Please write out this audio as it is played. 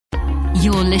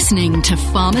You're listening to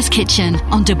Farmer's Kitchen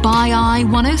on Dubai Eye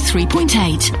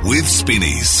 103.8. With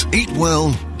Spinneys. Eat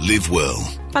well, live well.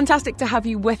 Fantastic to have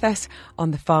you with us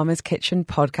on the Farmer's Kitchen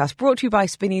podcast, brought to you by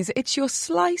Spinneys. It's your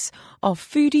slice of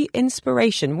foodie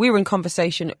inspiration. We were in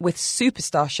conversation with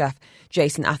superstar chef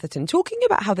Jason Atherton, talking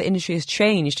about how the industry has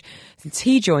changed since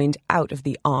he joined out of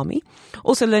the army.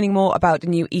 Also learning more about a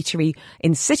new eatery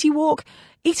in City Walk,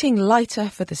 eating lighter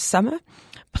for the summer.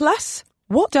 Plus,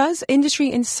 what does industry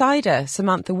insider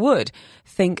Samantha Wood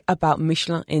think about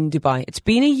Michelin in Dubai? It's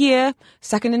been a year.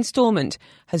 Second instalment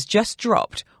has just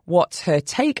dropped. What's her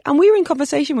take? And we were in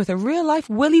conversation with a real-life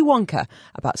Willy Wonka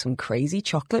about some crazy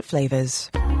chocolate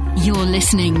flavours. You're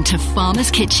listening to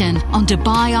Farmer's Kitchen on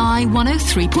Dubai Eye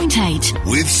 103.8.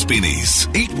 With Spinneys.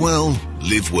 Eat well,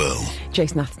 live well.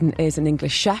 Jason Atherton is an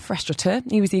English chef, restaurateur.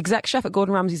 He was the exec chef at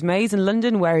Gordon Ramsay's Maze in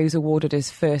London, where he was awarded his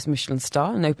first Michelin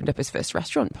star and opened up his first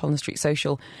restaurant, Pollen Street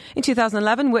Social, in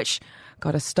 2011, which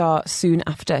got a star soon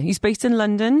after. He's based in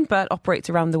London, but operates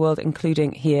around the world,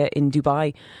 including here in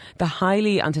Dubai. The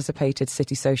highly anticipated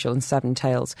City Social and Seven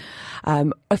Tails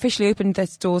officially opened their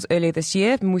doors earlier this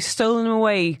year, and we've stolen them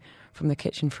away from the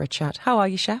kitchen for a chat. How are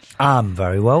you, chef? I'm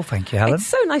very well, thank you, Helen. It's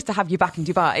so nice to have you back in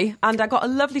Dubai. And I got a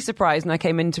lovely surprise when I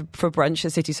came in for brunch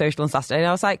at City Social on Saturday, and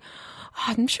I was like,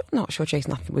 not sure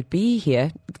Jason Atherton would be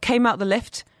here. Came out the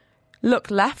lift,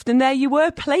 looked left, and there you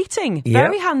were, plating. Yep.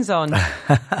 Very hands-on.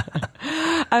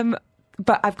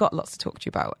 But I've got lots to talk to you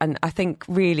about. And I think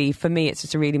really, for me, it's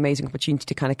just a really amazing opportunity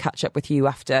to kind of catch up with you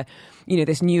after,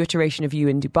 this new iteration of you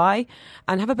in Dubai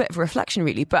and have a bit of a reflection,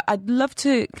 really. But I'd love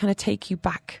to kind of take you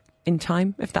back in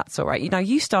time, if that's all right.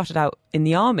 You started out in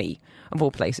the army, of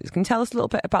all places. Can you tell us a little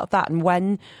bit about that? And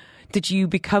when did you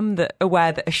become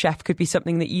aware that a chef could be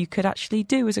something that you could actually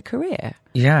do as a career?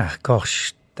 Yeah,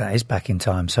 gosh, that is back in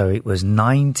time. So it was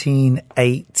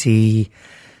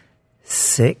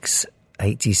 1986,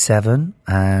 87,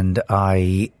 and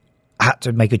I had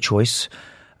to make a choice.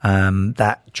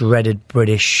 That dreaded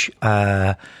British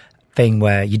thing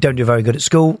where you don't do very good at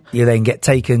school, you then get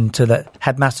taken to the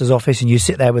headmaster's office and you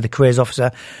sit there with the careers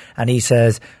officer and he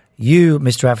says, you,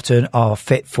 Mr. Atherton, are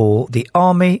fit for the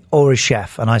army or a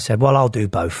chef. And I said, well, I'll do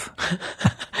both.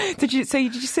 Did you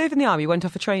serve in the army? You went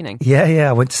off for training? Yeah.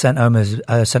 I went to St.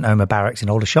 Omer Barracks in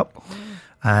Aldershot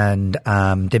and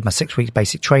did my 6 weeks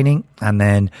basic training and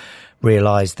then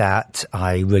realised that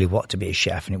I really wanted to be a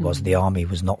chef, and it was the army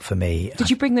was not for me.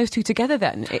 Did you bring those two together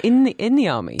then in the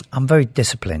army? I'm very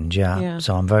disciplined, yeah.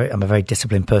 So I'm a very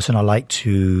disciplined person. I like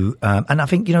to, and I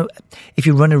think if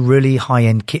you run a really high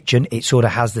end kitchen, it sort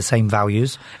of has the same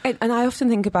values. And I often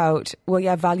think about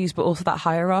values, but also that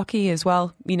hierarchy as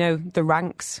well. The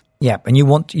ranks. Yeah, and you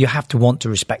have to want to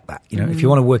respect that. If you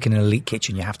want to work in an elite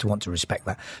kitchen, you have to want to respect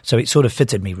that. So it sort of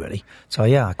fitted me, really. So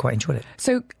yeah, I quite enjoyed it.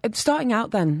 So starting out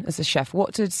then as a chef,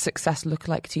 what did success look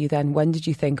like to you then? When did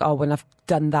you think, when I've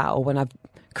done that or when I've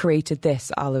created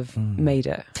this, I'll have made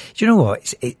it? Do you know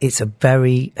what? It's a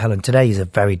very, Helen, today is a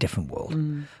very different world.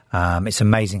 It's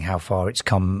amazing how far it's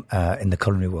come in the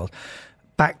culinary world.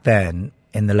 Back then,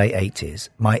 in the late 80s,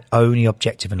 my only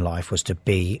objective in life was to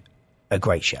be a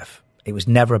great chef. It was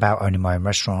never about owning my own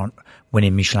restaurant,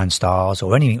 winning Michelin stars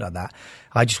or anything like that.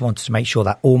 I just wanted to make sure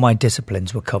that all my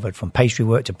disciplines were covered, from pastry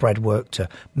work to bread work to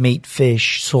meat,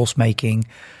 fish, sauce making,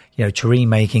 terrine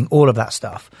making, all of that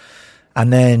stuff.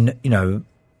 And then, the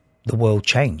world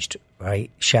changed,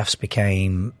 right? Chefs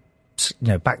became,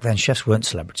 back then chefs weren't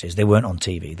celebrities. They weren't on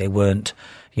TV. They weren't,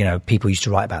 people used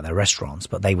to write about their restaurants,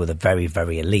 but they were the very,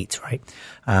 very elite, right?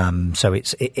 So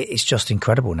it's just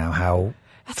incredible now how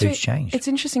food's changed. It's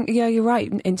interesting. Yeah, you're right.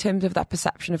 In terms of that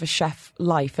perception of a chef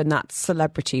life and that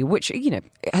celebrity, which,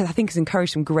 I think has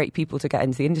encouraged some great people to get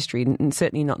into the industry and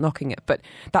certainly not knocking it. But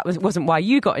that wasn't why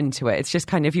you got into it. It's just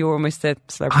kind of you're almost a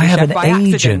celebrity chef by accident. I have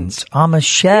an agent. I'm a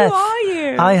chef. Who are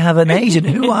you? I have an agent.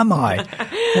 Who am I?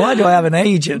 Why do I have an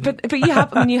agent? But you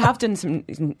have, you have done some,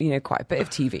 quite a bit of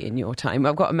TV in your time.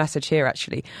 I've got a message here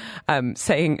actually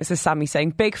saying, this is Sammy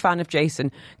saying, big fan of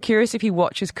Jason. Curious if he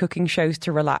watches cooking shows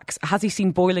to relax. Has he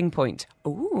seen Boiling Point?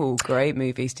 Ooh, great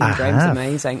movie. Steve Graham's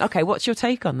amazing. Okay, what's your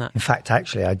take on that? In fact,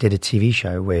 actually, I did a TV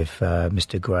show with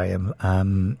Mr. Graham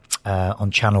on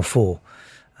Channel 4,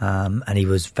 and he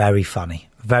was very funny.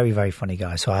 Very, very funny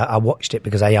guy. So I watched it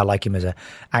because A, I like him as an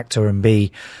actor, and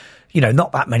B,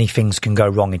 not that many things can go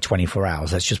wrong in 24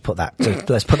 hours. Let's just put that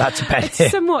to bed. It's a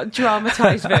somewhat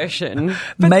dramatised version.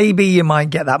 Maybe you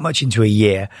might get that much into a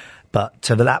year. But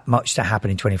that much to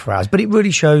happen in 24 hours. But it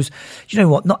really shows,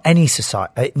 not any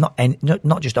society,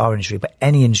 not just our industry, but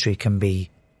any industry can be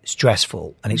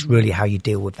stressful. And it's really how you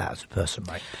deal with that as a person,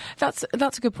 right? That's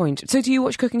a good point. So do you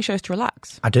watch cooking shows to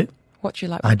relax? I do. What do you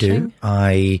like I watching? do.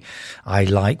 I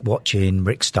like watching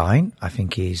Rick Stein. I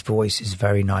think his voice is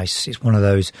very nice. It's one of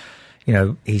those,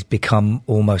 he's become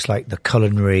almost like the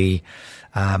culinary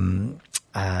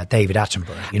David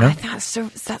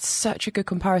Attenborough, That's such a good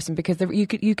comparison, because you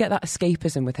get that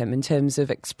escapism with him in terms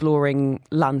of exploring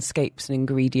landscapes and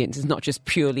ingredients. It's not just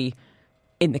purely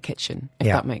in the kitchen, if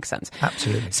that makes sense.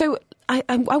 Absolutely. So I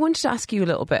wanted to ask you a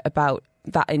little bit about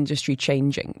that industry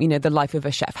changing, the life of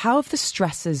a chef. How have the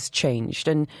stresses changed?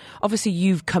 And obviously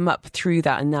you've come up through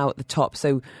that and now at the top,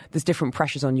 so there's different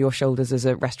pressures on your shoulders as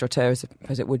a restaurateur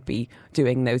as it would be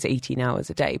doing those 18 hours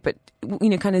a day. But,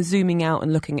 kind of zooming out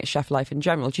and looking at chef life in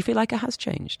general, do you feel like it has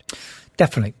changed?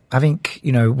 Definitely. I think,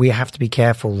 we have to be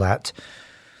careful that,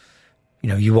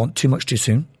 you want too much too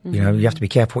soon. Mm-hmm. You have to be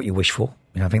careful what you wish for.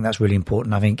 I think that's really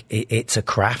important. I think it's a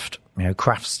craft.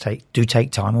 Crafts do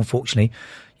take time, unfortunately.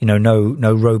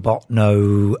 No robot,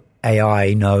 no AI,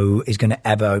 is going to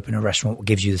ever open a restaurant that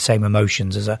gives you the same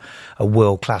emotions as a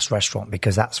world-class restaurant,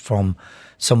 because that's from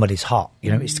somebody's heart.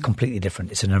 It's completely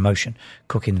different. It's an emotion.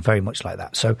 Cooking very much like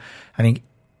that. So I think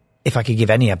if I could give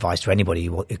any advice to anybody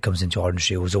who comes into our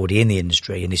industry or is already in the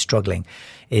industry and is struggling,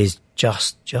 is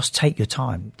just take your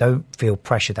time. Don't feel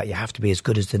pressure that you have to be as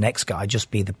good as the next guy.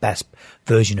 Just be the best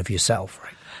version of yourself,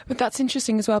 right? But that's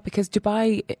interesting as well, because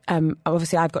Dubai,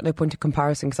 obviously I've got no point of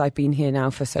comparison because I've been here now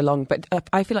for so long, but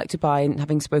I feel like Dubai, and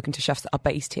having spoken to chefs that are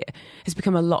based here, has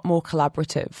become a lot more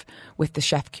collaborative with the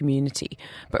chef community.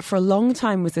 But for a long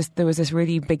time there was this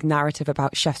really big narrative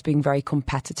about chefs being very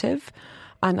competitive.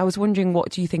 And I was wondering, what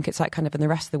do you think it's like kind of in the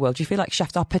rest of the world? Do you feel like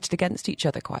chefs are pitted against each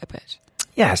other quite a bit?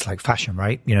 Yeah, it's like fashion,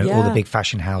 right? All the big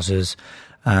fashion houses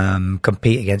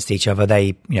compete against each other.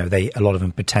 A lot of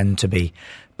them pretend to be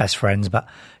best friends, but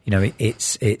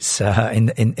it's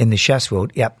in the chefs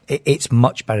world. Yeah, it's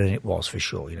much better than it was for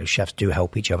sure. Chefs do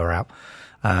help each other out.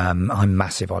 I'm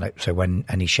massive on it. So when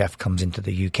any chef comes into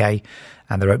the UK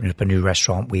and they're opening up a new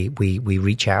restaurant, we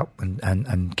reach out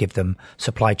and give them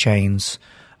supply chains,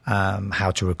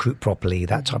 how to recruit properly,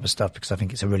 that type of stuff, because I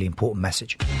think it's a really important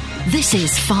message. This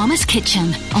is Farmer's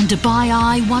Kitchen on Dubai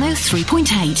Eye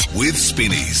 103.8. With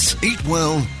Spinneys. Eat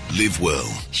well, live well.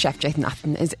 Chef Jason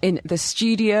Atherton is in the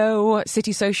studio.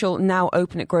 City Social now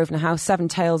open at Grosvenor House, Seven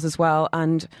Tails as well,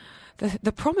 and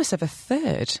the promise of a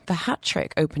third, the hat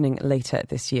trick, opening later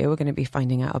this year. We're going to be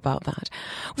finding out about that.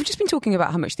 We've just been talking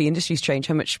about how much the industry's changed,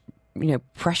 how much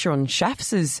pressure on chefs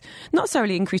has not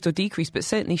necessarily increased or decreased, but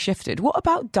certainly shifted. What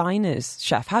about diners,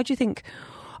 chef? How do you think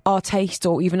our taste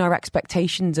or even our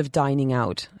expectations of dining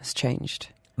out has changed?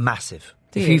 Massive.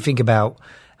 If you think about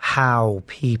how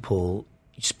people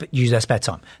use their spare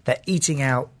time, they're eating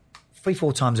out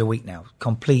 3-4 times a week now,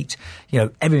 complete,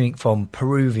 everything from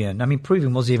Peruvian. I mean,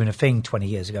 Peruvian wasn't even a thing 20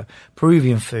 years ago.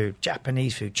 Peruvian food,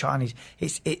 Japanese food, Chinese.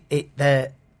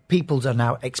 Their peoples are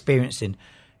now experiencing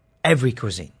every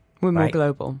cuisine. We're more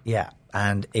global. Yeah.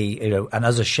 And, and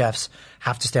as a chefs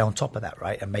have to stay on top of that,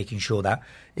 right? And making sure that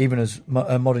even as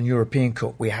a modern European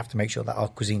cook, we have to make sure that our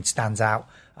cuisine stands out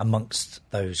amongst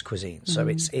those cuisines. So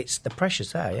it's the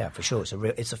pressure's there, yeah, for sure.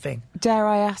 It's a thing. Dare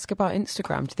I ask about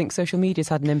Instagram? Do you think social media's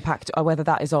had an impact, or whether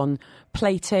that is on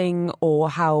plating or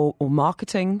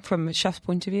marketing from a chef's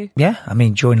point of view? Yeah, I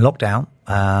mean, during lockdown,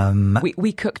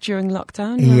 we cooked during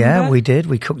lockdown. Yeah, we did.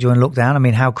 We cooked during lockdown. I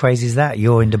mean, how crazy is that?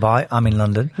 You're in Dubai, I'm in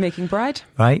London, making bread,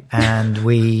 right? And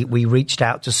we reached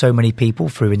out to so many people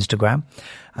through Instagram.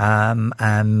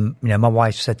 And my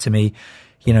wife said to me,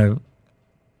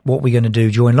 what are we going to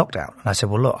do during lockdown? And I said,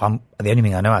 well, look, the only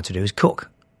thing I know how to do is cook.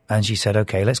 And she said,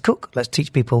 okay, let's cook. Let's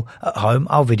teach people at home.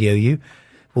 I'll video you.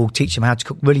 We'll teach them how to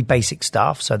cook really basic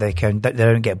stuff so they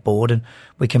don't get bored, and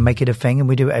we can make it a thing. And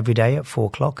we do it every day at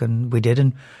 4:00, and we did.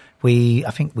 And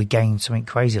I think we gained something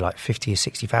crazy like 50 or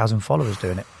 60,000 followers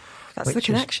doing it. That's the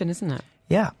connection, isn't it?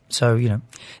 Yeah. So,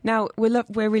 Now,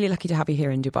 we're really lucky to have you here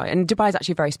in Dubai. And Dubai is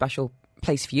actually a very special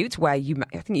place for you. It's where I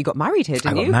think you got married here,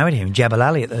 didn't you? I got married here in Jebel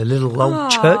Ali at the little old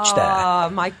church there.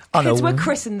 My kids were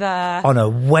christened there. On a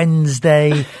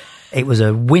Wednesday. It was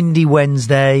a windy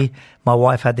Wednesday. My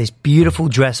wife had this beautiful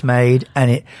dress made,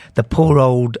 and the poor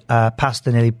old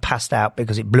pastor nearly passed out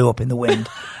because it blew up in the wind.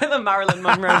 The Marilyn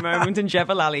Monroe moment in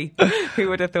Jebel Ali. Who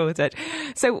would have thought it?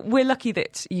 So we're lucky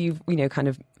that you've, kind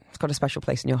of got a special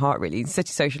place in your heart, really.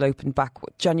 City Social opened back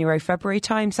January, February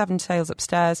time, Seven Tails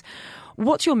upstairs.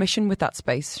 What's your mission with that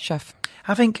space, chef?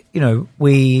 I think,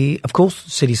 we, of course,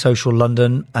 City Social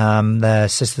London, their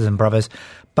sisters and brothers,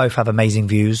 both have amazing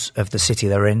views of the city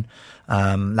they're in.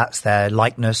 That's their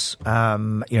likeness.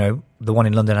 The one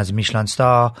in London has a Michelin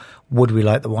star. Would we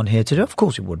like the one here to do? Of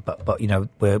course we would, but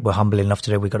we're humble enough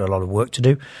to do. We've got a lot of work to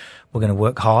do. We're going to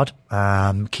work hard,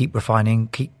 keep refining,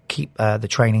 keep keep the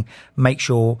training, make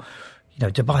sure.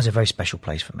 Dubai is a very special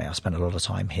place for me. I spent a lot of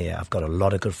time here. I've got a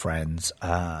lot of good friends.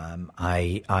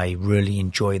 I really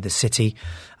enjoy the city.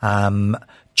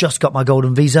 Just got my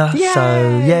golden visa. Yay! So,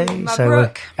 yay.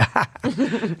 Mabruk.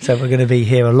 So we're going to be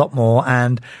here a lot more.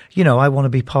 And, I want to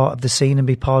be part of the scene and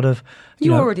be part of...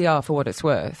 You already are, for what it's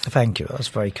worth. Thank you. That's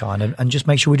very kind. And just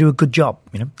make sure we do a good job,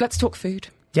 Let's talk food.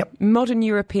 Yep. Modern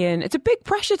European. It's a big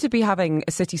pressure to be having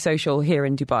a city social here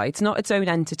in Dubai. It's not its own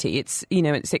entity. It's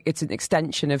it's an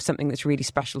extension of something that's really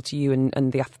special to you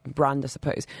and the brand, I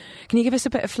suppose. Can you give us a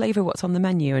bit of flavour what's on the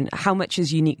menu and how much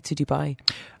is unique to Dubai?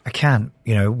 I can.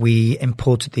 We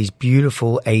imported these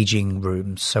beautiful aging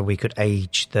rooms so we could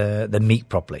age the meat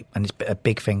properly. And it's a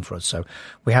big thing for us. So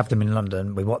we have them in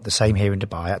London. We want the same here in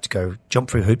Dubai. I had to go jump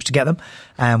through hoops to get them.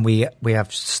 And we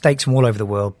have steaks from all over the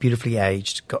world, beautifully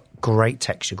aged, got great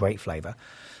texture, great flavour.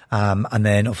 And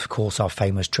then, of course, our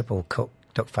famous triple cooked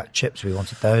duck fat chips. We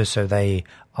wanted those. So they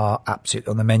are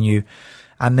absolutely on the menu.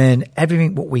 And then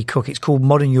everything what we cook, it's called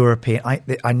Modern European.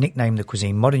 I nicknamed the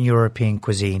cuisine Modern European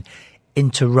Cuisine,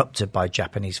 interrupted by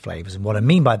Japanese flavours. And what I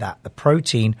mean by that, the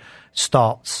protein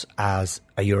starts as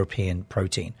a European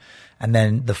protein. And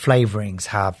then the flavourings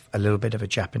have a little bit of a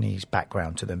Japanese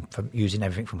background to them, from using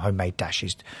everything from homemade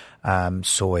dashes,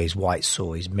 soys, white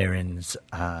soys, mirins,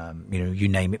 you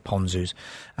name it, ponzus.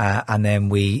 And then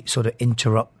we sort of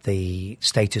interrupt the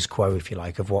status quo, if you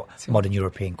like, of what modern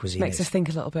European cuisine makes is. us think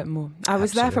a little bit more. I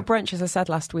was there for brunch, as I said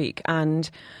last week, and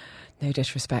no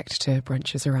disrespect to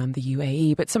brunches around the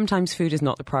UAE, but sometimes food is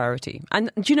not the priority.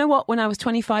 And do you know what? When I was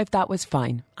 25, that was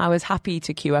fine. I was happy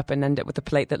to queue up and end up with a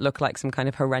plate that looked like some kind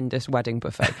of horrendous wedding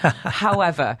buffet.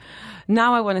 However,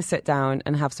 now I want to sit down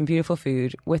and have some beautiful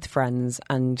food with friends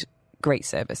and great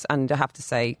service. And I have to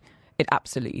say, it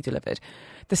absolutely delivered.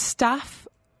 The staff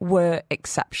were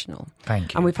exceptional.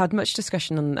 Thank you. And we've had much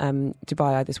discussion on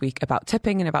Dubai Eye this week about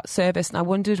tipping and about service. And I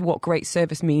wondered what great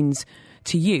service means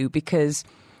to you, because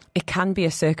it can be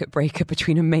a circuit breaker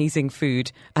between amazing food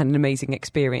and an amazing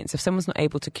experience. If someone's not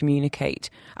able to communicate,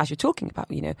 as you're talking about,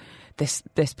 this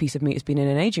piece of meat has been in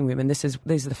an aging room and this is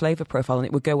the flavour profile and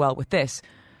it would go well with this,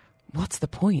 what's the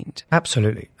point?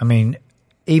 Absolutely. I mean,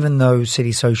 even though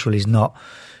City Social is not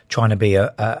trying to be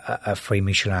a free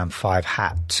Michelin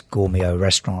 5-hat gourmet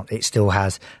restaurant, it still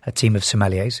has a team of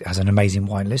sommeliers. It has an amazing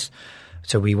wine list.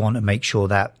 So we want to make sure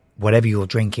that whatever you're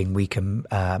drinking, we can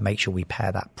make sure we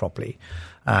pair that properly.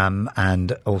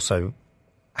 And also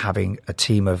having a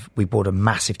team we brought a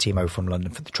massive team over from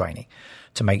London for the training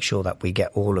to make sure that we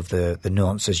get all of the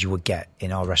nuances you would get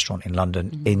in our restaurant in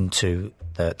London into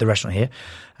the restaurant here.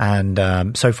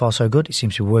 And so far, so good. It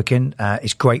seems to be working.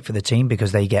 It's great for the team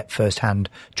because they get first-hand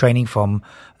training from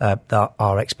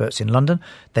our experts in London.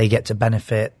 They get to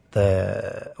benefit.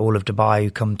 All of Dubai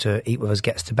who come to eat with us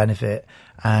gets to benefit.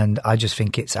 And I just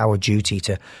think it's our duty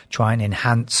to try and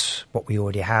enhance what we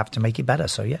already have to make it better.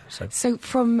 So, yeah.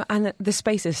 And the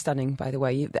space is stunning, by the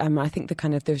way. I think the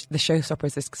showstopper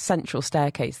is this central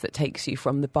staircase that takes you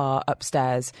from the bar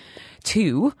upstairs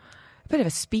to a bit of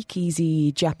a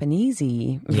speakeasy,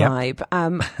 Japanesey vibe.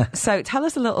 Yep. So tell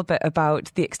us a little bit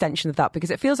about the extension of that, because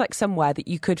it feels like somewhere that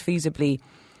you could feasibly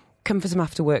come for some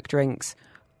after-work drinks,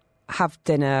 have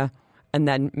dinner, and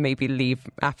then maybe leave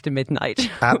after midnight.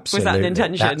 Absolutely. Was that an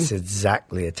intention? That's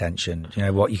exactly intention. You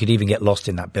know what? You could even get lost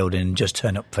in that building and just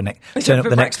turn up the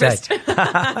next day.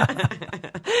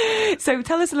 So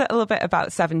tell us a little bit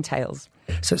about Seven Tails.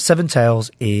 So Seven Tails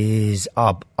is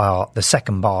the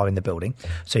second bar in the building.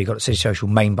 So you've got a City Social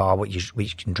main bar, which you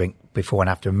can drink before and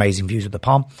after, amazing views of the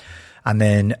Palm. And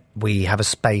then we have a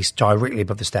space directly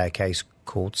above the staircase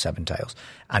called Seven Tails.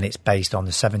 And it's based on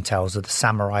the Seven Tails of the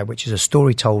Samurai, which is a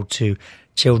story told to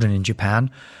children in Japan,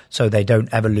 so they don't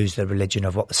ever lose their religion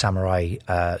of what the samurai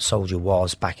soldier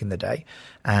was back in the day.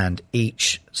 And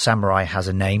each samurai has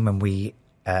a name, and we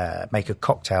make a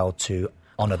cocktail to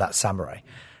honour that samurai.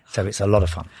 So it's a lot of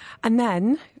fun. And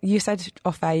then you said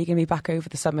off air you're going to be back over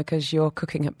the summer because you're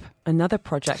cooking up another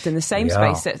project in the same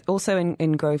space, also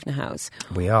in Grosvenor House.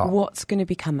 We are. What's going to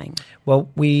be coming? Well,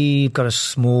 we've got a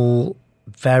small,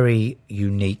 very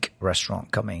unique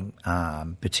restaurant coming,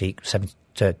 boutique,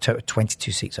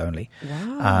 22 seats only.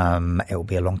 Wow. It will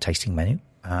be a long tasting menu.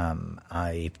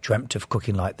 I've dreamt of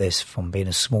cooking like this from being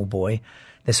a small boy.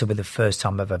 This will be the first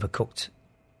time I've ever cooked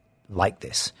like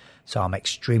this. So I'm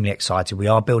extremely excited. We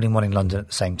are building one in London at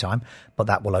the same time, but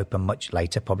that will open much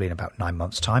later, probably in about 9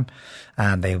 months' time.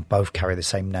 And they both carry the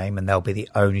same name, and they'll be the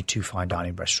only two fine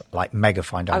dining restaurants, like mega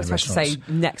fine dining restaurants. I was about to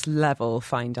say next level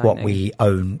fine dining. What we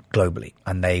own globally,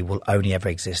 and they will only ever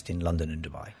exist in London and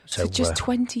Dubai. So just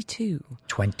 22?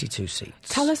 22 seats.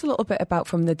 Tell us a little bit about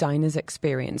from the diner's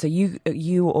experience. Are you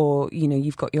or,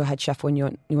 you've got your head chef when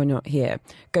you're not here,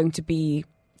 going to be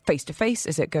face-to-face?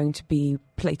 Is it going to be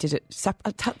plated at...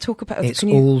 talk about... It's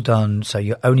all done, so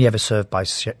you're only ever served by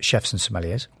chefs and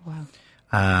sommeliers.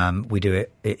 Wow. We do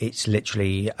it. It's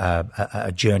literally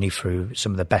a journey through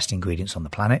some of the best ingredients on the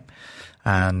planet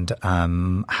and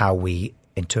how we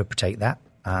interpretate that.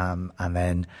 And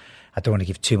then I don't want to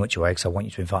give too much away because I want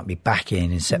you to invite me back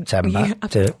in September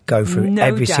to go through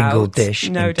every single dish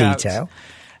in detail.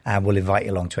 And we'll invite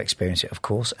you along to experience it, of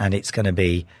course. And it's going to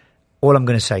be... All I'm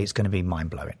going to say, it's going to be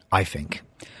mind-blowing, I think.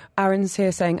 Aaron's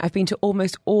here saying, I've been to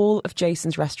almost all of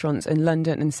Jason's restaurants in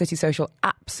London, and City Social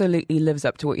absolutely lives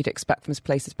up to what you'd expect from his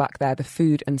places back there. The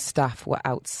food and staff were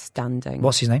outstanding.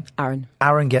 What's his name? Aaron.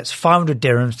 Aaron gets 500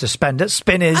 dirhams to spend at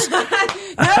Spinney's. No,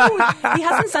 he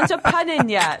hasn't sent a pun in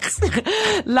yet.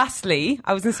 Lastly,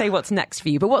 I was going to say what's next for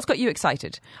you, but what's got you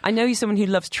excited? I know you're someone who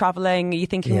loves travelling. Are you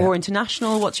thinking more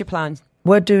international? What's your plan?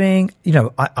 We're doing,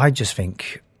 I just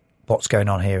think... What's going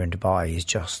on here in Dubai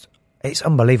is it's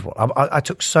unbelievable. I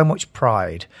took so much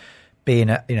pride being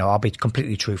I'll be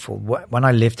completely truthful. When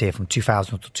I lived here from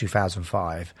 2000 to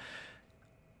 2005,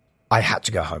 I had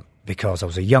to go home because I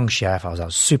was a young chef. I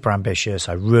was super ambitious.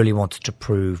 I really wanted to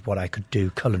prove what I could do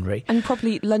culinary. And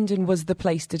probably London was the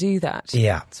place to do that.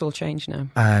 Yeah. It's all changed now.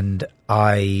 And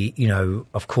I,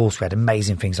 of course, we had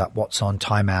amazing things like What's On,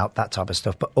 Time Out, that type of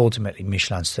stuff. But ultimately,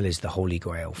 Michelin still is the holy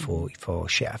grail for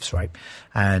chefs, right?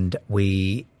 And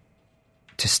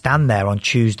to stand there on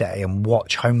Tuesday and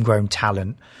watch homegrown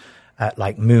talent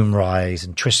like Moonrise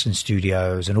and Tristan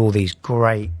Studios and all these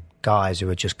great guys who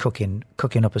are just cooking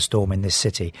up a storm in this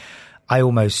city, I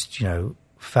almost,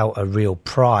 felt a real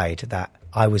pride that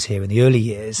I was here in the early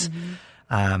years.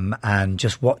 And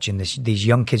just watching these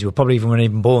young kids who were probably weren't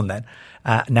even born then,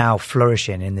 now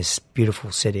flourishing in this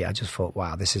beautiful city. I just thought,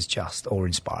 wow, this is just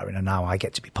awe-inspiring. And now I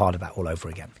get to be part of that all over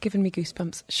again. Giving me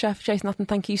goosebumps. Chef Jason Atherton,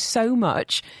 thank you so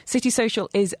much. City Social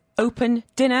is open.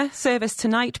 Dinner service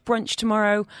tonight, brunch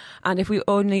tomorrow. And if we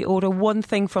only order one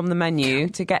thing from the menu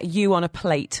to get you on a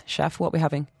plate, Chef, what are we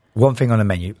having? One thing on the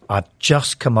menu. I've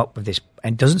just come up with this,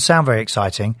 and it doesn't sound very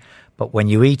exciting, but when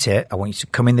you eat it, I want you to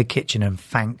come in the kitchen and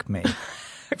thank me.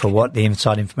 For what the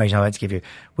inside information I had to give you.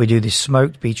 We do this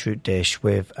smoked beetroot dish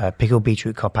with pickled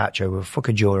beetroot carpaccio with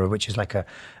focaccia, which is like a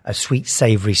sweet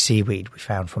savoury seaweed we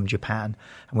found from Japan.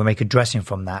 And we make a dressing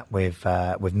from that with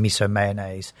miso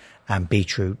mayonnaise and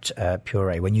beetroot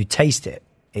puree. When you taste it,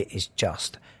 it is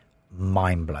just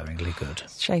mind-blowingly good.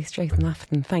 Jason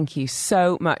Atherton, thank you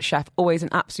so much, Chef. Always an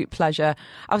absolute pleasure.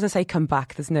 I was going to say come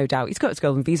back, there's no doubt. He's got his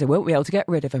golden visa, won't we be able to get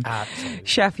rid of him? Absolutely.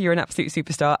 Chef, you're an absolute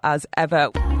superstar as ever.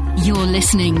 You're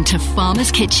listening to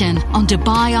Farmer's Kitchen on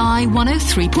Dubai Eye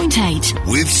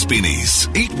 103.8. With Spinneys.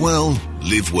 Eat well,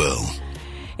 live well.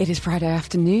 It is Friday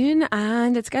afternoon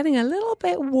and it's getting a little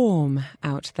bit warm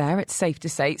out there, it's safe to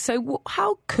say. So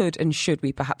how could and should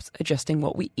we perhaps adjusting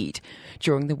what we eat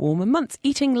during the warmer months?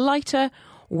 Eating lighter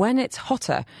when it's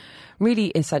hotter. Really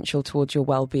essential towards your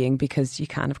well-being because you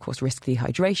can, of course, risk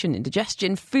dehydration,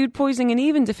 indigestion, food poisoning and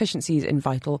even deficiencies in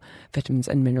vital vitamins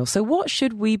and minerals. So what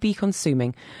should we be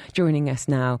consuming? Joining us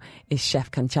now is Chef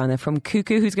Kanchana from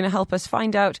Cuckoo, who's going to help us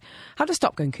find out how to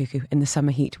stop going cuckoo in the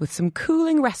summer heat with some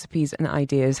cooling recipes and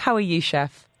ideas. How are you,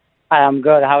 Chef? Hi, I'm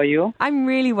good. How are you? I'm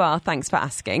really well, thanks for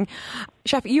asking.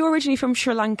 Chef, you're originally from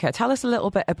Sri Lanka. Tell us a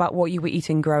little bit about what you were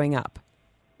eating growing up.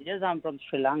 Yes, I'm from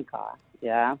Sri Lanka,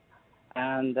 yeah.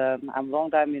 And I'm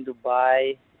long time in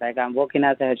Dubai. Like I'm working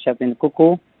as a head chef in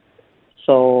Cuckoo.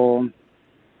 So,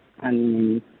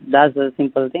 and that's the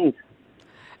simple things.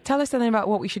 Tell us then about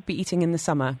what we should be eating in the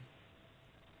summer.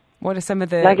 What are some of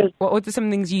the what are some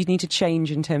things you need to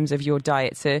change in terms of your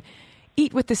diet to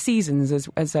eat with the seasons,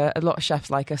 as a lot of chefs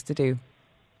like us to do?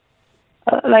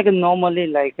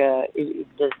 Normally, if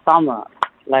the summer,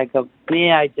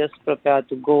 me, I just prefer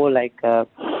to go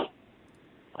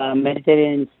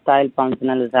Mediterranean style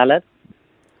panzanella salad.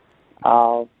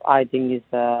 I think it's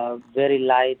very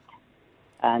light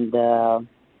and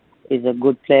is a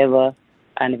good flavor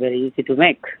and very easy to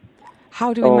make.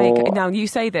 How do we make? Now you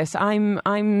say this.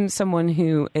 I'm someone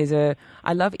who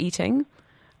I love eating.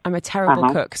 I'm a terrible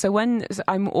cook. So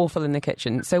I'm awful in the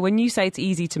kitchen. So when you say it's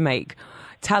easy to make,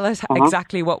 tell us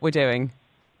exactly what we're doing.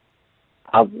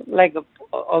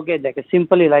 Okay, like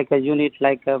simply you need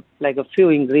like a few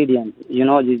ingredients.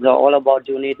 These are all about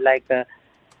you need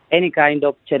any kind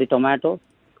of cherry tomatoes,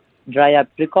 dry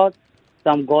apricots,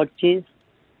 some goat cheese,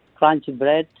 crunchy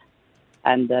bread,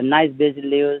 and nice basil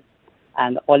leaves,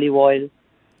 and olive oil,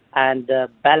 and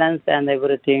balance and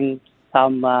everything.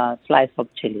 Some slice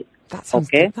of chili. That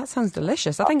sounds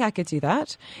delicious. I think I could do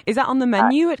that. Is that on the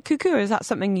menu at Cuckoo, or is that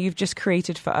something you've just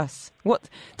created for us?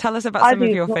 Tell us about some of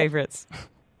your favourites.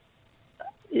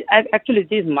 Actually,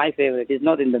 it is my favorite. It's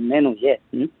not in the menu yet.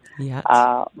 Yet.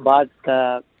 But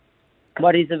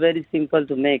it's very simple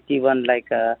to make. Even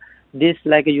this,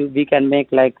 we can make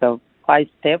 5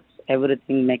 steps.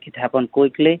 Everything make it happen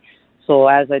quickly. So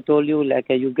as I told you,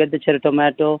 you get the cherry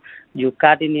tomato, you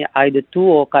cut in either 2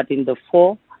 or cut in the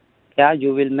 4. Yeah,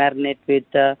 you will marinate with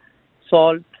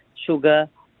salt, sugar,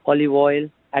 olive oil,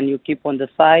 and you keep on the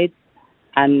side.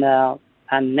 And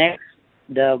next,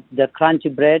 the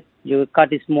crunchy bread, you will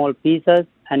cut in small pieces,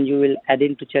 and you will add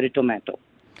into cherry tomato.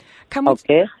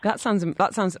 Okay. That sounds.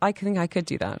 I think I could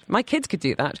do that. My kids could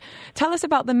do that. Tell us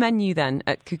about the menu then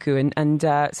at Cuckoo and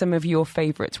some of your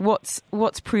favourites.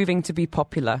 What's proving to be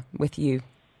popular with you?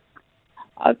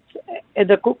 At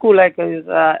the Cuckoo,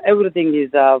 everything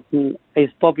is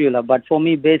popular. But for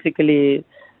me, basically,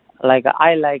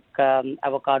 I like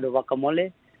avocado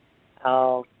guacamole,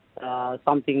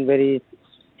 something very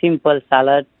simple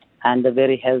salad and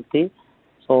very healthy.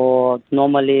 So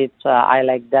normally I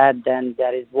like that. Then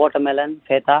there is watermelon,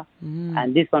 feta,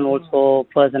 and this one also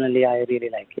personally I really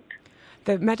like it.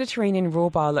 The Mediterranean raw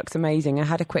bar looks amazing. I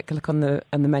had a quick look on the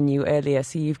menu earlier.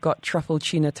 So you've got truffle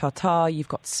tuna tartare, you've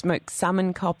got smoked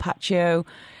salmon carpaccio,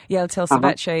 yellowtail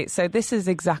ceviche. So this is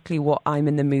exactly what I'm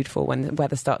in the mood for when the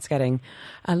weather starts getting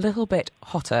a little bit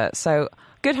hotter. So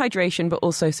good hydration, but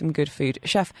also some good food.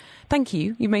 Chef, thank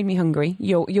you. You made me hungry.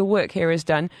 Your work here is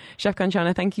done. Chef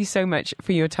Kanchana, thank you so much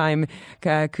for your time.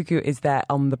 Cuckoo is there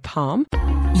on the palm.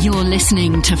 You're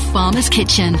listening to Farmer's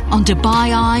Kitchen on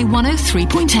Dubai Eye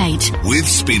 103.8. With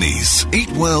Spinneys. Eat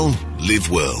well,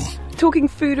 live well. Talking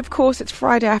food, of course, it's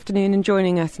Friday afternoon, and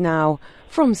joining us now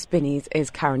from Spinneys is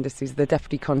Karen D'Souza, the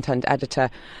Deputy Content Editor.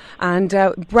 And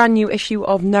a brand new issue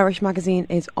of Nourish magazine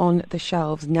is on the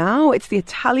shelves now. It's the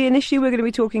Italian issue. We're going to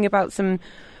be talking about some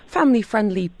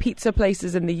family-friendly pizza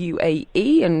places in the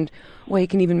UAE and where you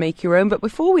can even make your own. But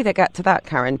before we get to that,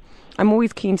 Karen, I'm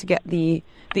always keen to get the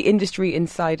industry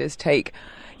insider's take.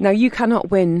 Now, you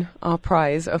cannot win our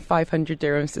prize of 500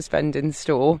 dirhams to spend in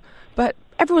store, but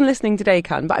everyone listening today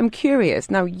can. But I'm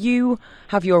curious. Now, you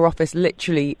have your office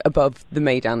literally above the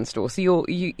Maidan store, so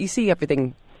you see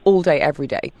everything all day, every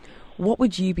day. What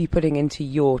would you be putting into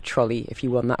your trolley if you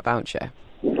won that voucher?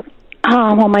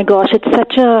 Oh my gosh, it's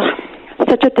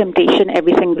such a temptation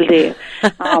every single day.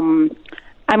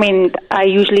 I mean, I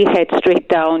usually head straight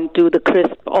down to the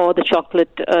crisp or the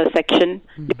chocolate section,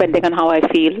 depending on how I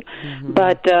feel.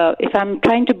 But if I'm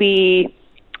trying to be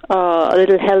a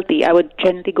little healthy, I would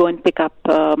generally go and pick up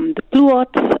the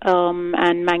pluots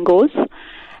and mangoes.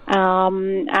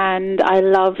 And I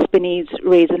love Spinneys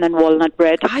raisin and walnut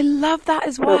bread. I love that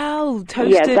as well.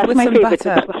 Toasted yes, that's with my some favorite.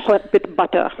 butter. With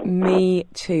butter. Me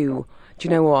too. Do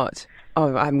you know what?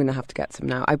 Oh, I'm going to have to get some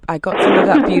now. I got some of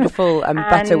that beautiful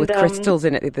butter with crystals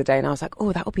in it the other day, and I was like,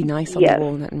 oh, that would be nice on the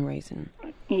walnut and raisin.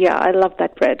 Yeah, I love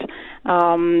that bread.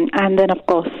 And then, of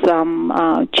course, some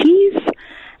cheese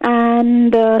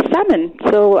and salmon.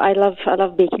 So I love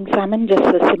baking salmon, just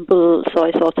a simple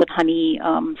soy sauce and honey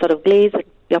sort of glaze.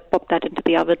 You pop that into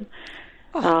the oven.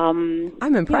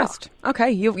 I'm impressed. Yeah.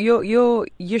 Okay,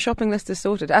 your shopping list is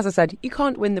sorted. As I said, you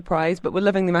can't win the prize, but we're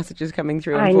loving the messages coming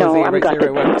through on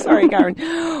 4001. Sorry, Karen.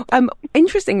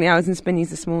 Interestingly, I was in Spinneys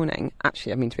this morning.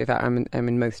 Actually, I mean, to be fair, I'm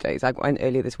in most days. I went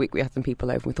earlier this week. We had some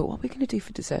people over. We thought, what are we going to do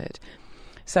for dessert?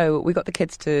 So we got the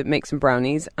kids to make some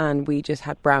brownies, and we just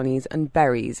had brownies and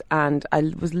berries. And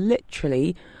I was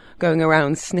literally going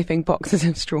around sniffing boxes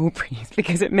of strawberries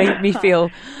because it made me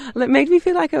feel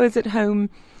like I was at home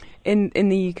in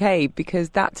the UK,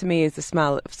 because that to me is the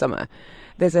smell of summer.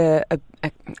 There's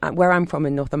where I'm from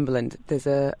in Northumberland, there's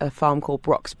a farm called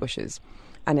Broxbushes,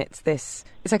 and it's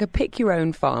like a pick your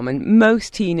own farm, and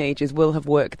most teenagers will have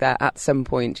worked there at some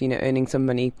point, earning some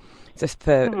money just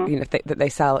for that they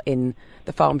sell in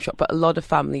the farm shop. But a lot of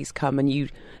families come and you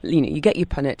get your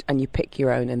punnet and you pick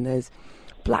your own, and there's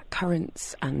black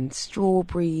currants and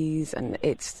strawberries, and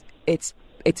it's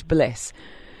bliss.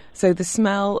 So the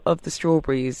smell of the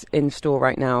strawberries in store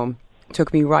right now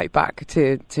took me right back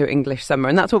to English summer,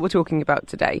 and that's what we're talking about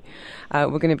today.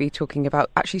 We're going to be talking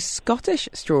about actually Scottish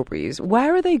strawberries.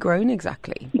 Where are they grown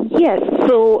exactly? Yes, so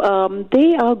So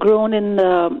they are grown in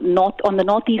on the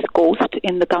northeast coast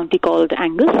in the county called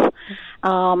Angus.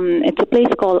 It's a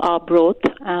place called Arbroath.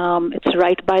 It's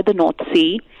right by the North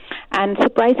Sea, and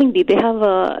surprisingly, they have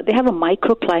a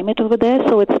microclimate over there.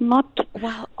 So it's not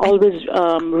always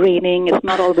raining. It's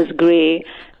not always grey.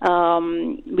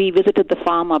 We visited the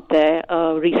farm up there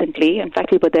recently. In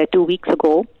fact, we were there 2 weeks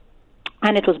ago.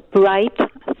 And it was bright,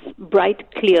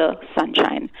 clear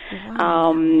sunshine.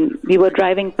 Wow. We were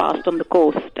driving past on the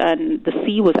coast, and the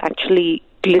sea was actually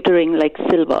glittering like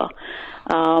silver.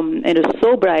 It was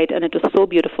so bright, and it was so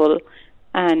beautiful,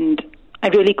 and I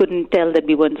really couldn't tell that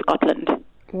we were in Scotland.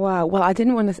 Wow. Well, I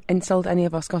didn't want to insult any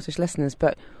of our Scottish listeners,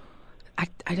 but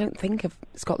I don't think of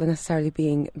Scotland necessarily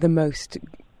being the most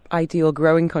ideal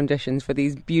growing conditions for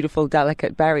these beautiful,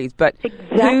 delicate berries. But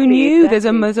who knew there's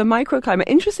a microclimate?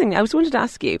 Interestingly, I just wanted to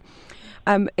ask you,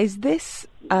 is this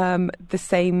the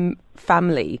same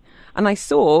family? And I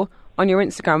saw on your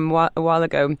Instagram a while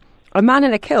ago a man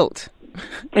in a kilt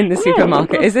in the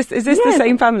supermarket. Is this the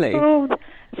same family?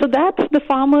 So that's the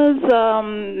farmer's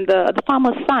the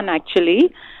farmer's son,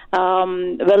 actually.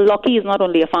 Well, Lockie is not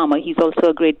only a farmer, he's also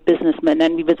a great businessman,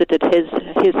 and we visited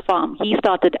his farm. He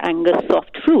started Angus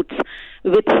Soft Fruits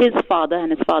with his father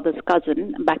and his father's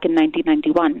cousin back in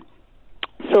 1991.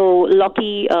 So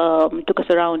Lockie took us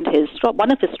around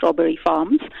one of his strawberry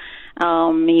farms. He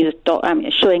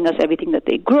was showing us everything that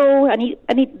they grow, and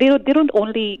they don't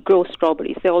only grow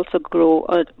strawberries; they also grow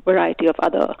a variety of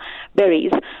other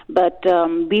berries. But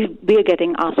we are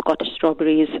getting our Scottish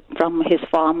strawberries from his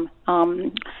farm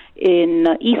in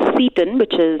East Seaton,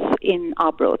 which is in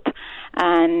Arbroath.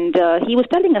 And he was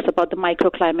telling us about the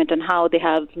microclimate and how they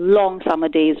have long summer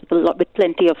days with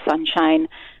plenty of sunshine.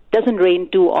 Doesn't rain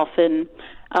too often.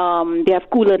 They have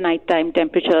cooler nighttime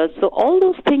temperatures. So all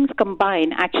those things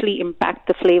combined actually impact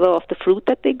the flavor of the fruit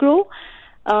that they grow.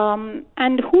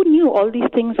 And who knew all these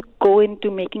things go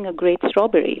into making a great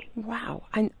strawberry? Wow.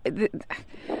 And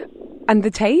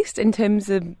the taste in terms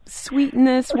of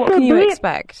sweetness, what can you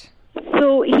expect?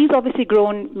 So he's obviously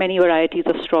grown many varieties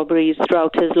of strawberries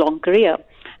throughout his long career.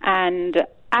 And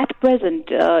at present,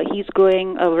 he's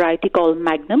growing a variety called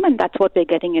Magnum, and that's what they're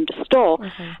getting into store.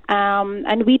 Mm-hmm.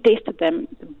 And we tasted them.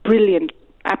 Brilliant,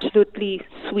 absolutely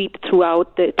sweet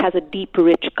throughout. It has a deep,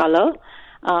 rich color.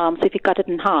 So if you cut it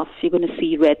in half, you're going to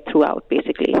see red throughout,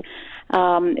 basically.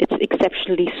 It's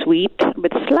exceptionally sweet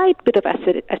with a slight bit of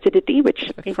acidity,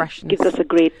 which gives us a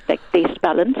great taste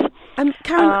balance.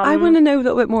 Karen, I want to know a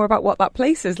little bit more about what that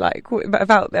place is like,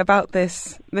 about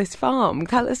this farm.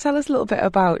 Tell us a little bit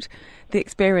about the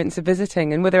experience of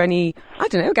visiting, and were there any,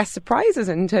 surprises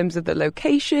in terms of the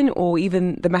location or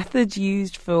even the methods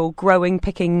used for growing,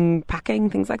 picking, packing,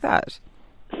 things like that?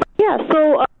 Yeah,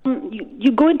 so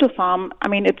you go into a farm. I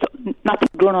mean, it's nothing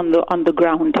grown on the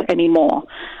ground anymore.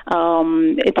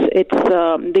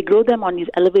 They grow them on these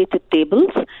elevated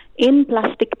tables in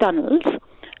plastic tunnels.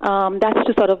 That's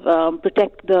to sort of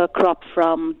protect the crop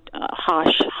from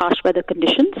harsh weather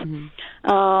conditions. Mm-hmm.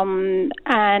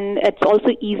 And it's also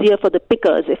easier for the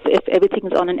pickers if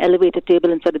everything's on an elevated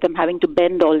table instead of them having to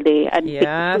bend all day and pick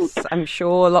the fruit. I'm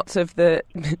sure lots of the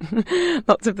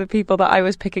people that I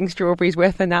was picking strawberries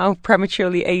with are now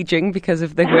prematurely aging because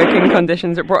of the working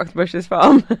conditions at Broxbush's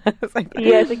farm.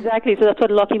 Yes, exactly. So that's what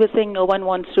Lockie was saying. No one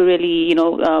wants to really,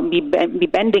 be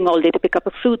bending all day to pick up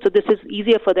a fruit. So this is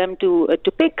easier for them to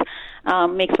pick.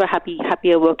 Makes for a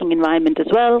happier working environment as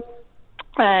well.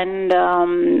 And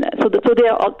so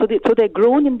they're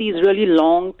grown in these really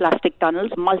long plastic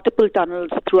tunnels, multiple tunnels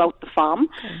throughout the farm.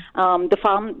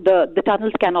 The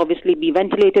tunnels can obviously be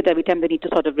ventilated every time they need to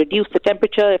sort of reduce the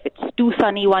temperature if it's too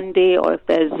sunny one day, or if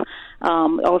there's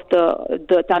or if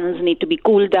the tunnels need to be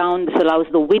cooled down. This allows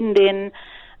the wind in.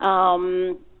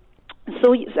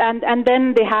 So and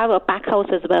then they have a pack house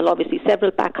as well, obviously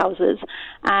several pack houses.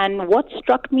 And what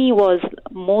struck me was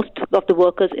most of the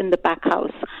workers in the pack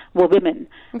house were women.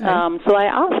 Okay. So I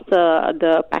asked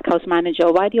the pack house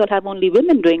manager, why do you all have only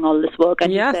women doing all this work?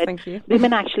 And he said, thank you.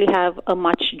 Women actually have a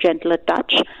much gentler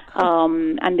touch,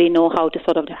 and they know how to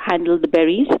sort of handle the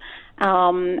berries,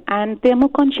 and they're more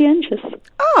conscientious.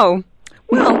 Oh.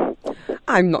 Well,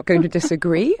 I'm not going to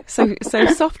disagree. So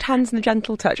soft hands and a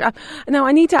gentle touch. Now,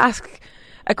 I need to ask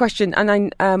a question,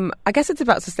 and I guess it's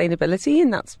about sustainability,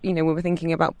 and that's, when we're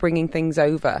thinking about bringing things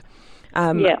over.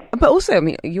 But also,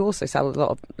 you also sell a lot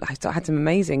of, I had some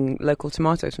amazing local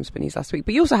tomatoes from Spinney's last week,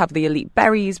 but you also have the elite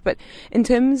berries. But in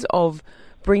terms of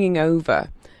bringing over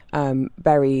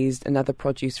berries and other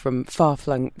produce from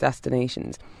far-flung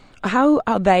destinations, how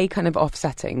are they kind of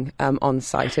offsetting on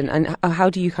site, and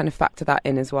how do you kind of factor that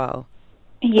in as well?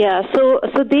 Yeah, so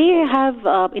they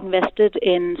have invested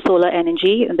in solar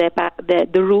energy.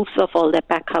 The roofs of all their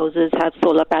pack houses have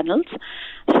solar panels,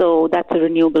 so that's a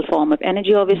renewable form of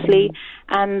energy, obviously.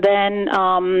 And then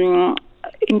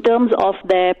in terms of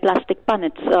their plastic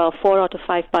punnets, 4 out of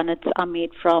 5 punnets are made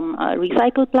from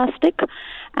recycled plastic,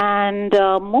 and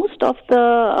most of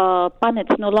the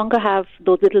punnets no longer have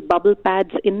those little bubble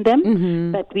pads in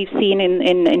them that we've seen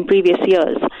in previous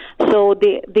years. So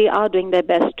they are doing their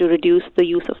best to reduce the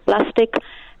use of plastic,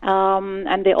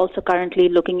 and they're also currently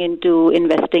looking into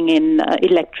investing in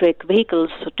electric vehicles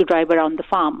to drive around the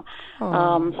farm.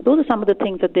 So those are some of the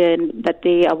things that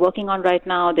they are working on right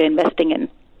now. They're investing in.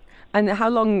 And how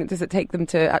long does it take them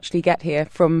to actually get here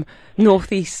from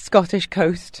northeast Scottish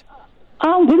coast?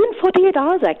 Within 48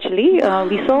 hours, actually.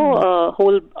 We saw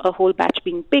a whole batch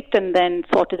being picked and then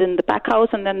sorted in the pack house,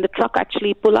 and then the truck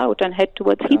actually pull out and head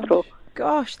towards Heathrow.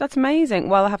 Gosh, that's amazing.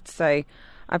 Well, I have to say,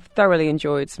 I've thoroughly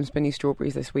enjoyed some spinny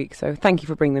strawberries this week, so thank you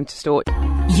for bringing them to store.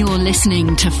 You're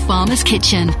listening to Farmer's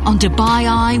Kitchen on Dubai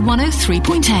Eye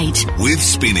 103.8. With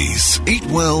Spinneys. Eat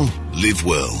well, live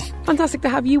well. Fantastic to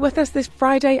have you with us this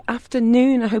Friday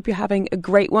afternoon. I hope you're having a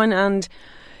great one, and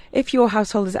if your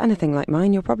household is anything like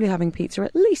mine, you're probably having pizza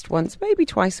at least once, maybe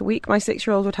twice a week. My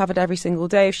 6-year-old would have it every single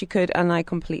day if she could, and I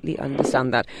completely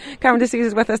understand that. Karen D'Souza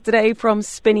is with us today from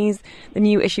Spinneys. The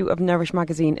new issue of Nourish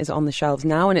magazine is on the shelves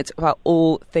now, and it's about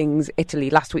all things Italy.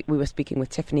 Last week we were speaking with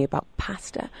Tiffany about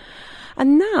pasta.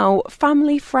 And now,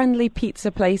 family-friendly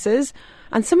pizza places,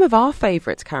 and some of our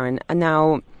favourites, Karen, are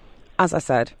now, as I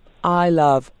said, I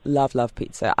love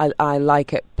pizza. I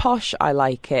like it posh, I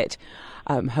like it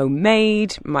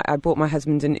homemade. I bought my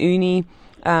husband an uni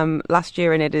last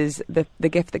year, and it is the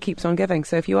gift that keeps on giving.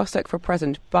 So if you are stuck for a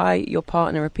present, buy your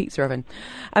partner a pizza oven.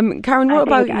 Karen, what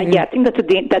about you? Yeah, I think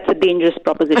that's a dangerous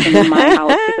proposition in my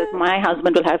house, because my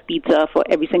husband will have pizza for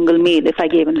every single meal if I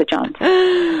gave him the chance.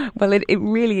 Well, it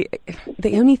really...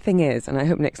 The only thing is, and I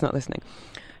hope Nick's not listening,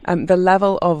 the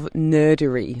level of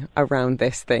nerdery around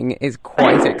this thing is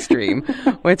quite extreme.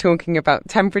 We're talking about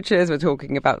temperatures, we're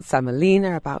talking about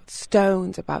semolina, about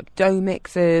stones, about dough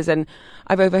mixes, and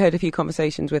I've overheard a few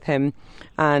conversations with him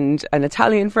and an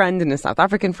Italian friend and a South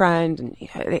African friend, and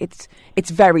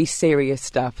it's very serious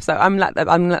stuff. So I'm let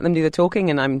them do the talking,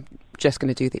 and I'm just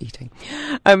going to do the eating.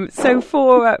 So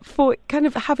for kind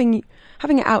of having it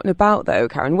out and about, though,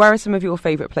 Karen, where are some of your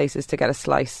favourite places to get a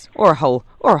slice or a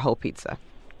whole pizza?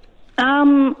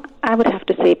 I would have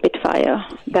to say Pitfire.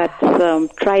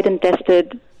 That's tried and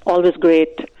tested, always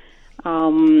great.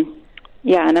 And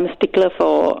I'm a stickler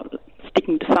for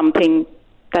sticking to something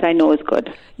that I know is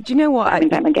good. Do you know what?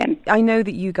 Time again. I know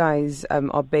that you guys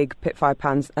are big Pitfire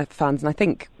fans, and I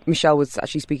think Michelle was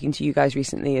actually speaking to you guys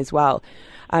recently as well.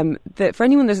 That for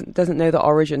anyone that doesn't know the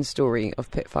origin story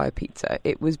of Pitfire Pizza,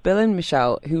 it was Bill and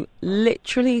Michelle who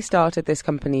literally started this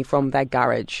company from their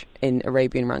garage in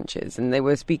Arabian Ranches, and they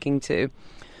were speaking to,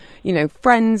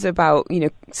 friends about,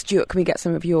 Stuart, can we get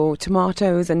some of your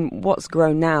tomatoes? And what's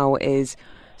grown now is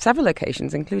several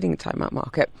locations, including the Time Out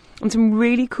Market, and some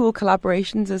really cool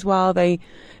collaborations as well. They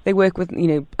work with,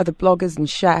 other bloggers and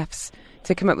chefs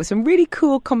to come up with some really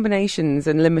cool combinations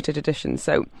and limited editions.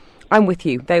 So I'm with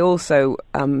you. They also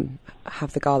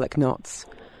have the garlic knots,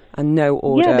 and no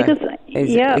order is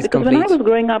because complete. When I was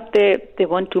growing up, there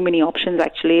weren't too many options,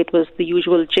 actually. It was the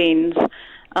usual chains,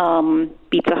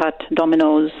 Pizza Hut,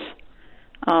 Domino's,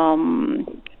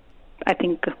 I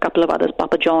think a couple of others,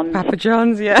 Papa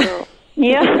John's, yeah. So,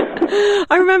 yeah.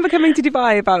 I remember coming to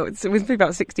Dubai about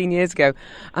 16 years ago,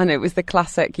 and it was the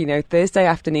classic, Thursday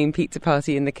afternoon pizza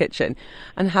party in the kitchen,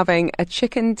 and having a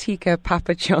chicken tikka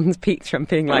Papa John's pizza and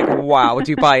being like, wow,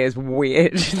 Dubai is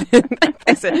weird.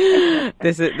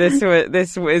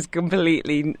 This was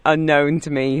completely unknown to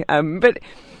me. But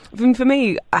for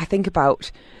me, I think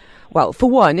about, well, for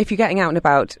one, if you're getting out and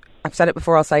about, I've said it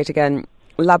before, I'll say it again,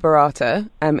 La Barata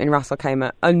in Ras Al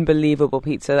Khaimah, unbelievable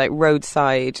pizza, like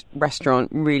roadside restaurant,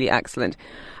 really excellent.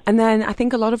 And then I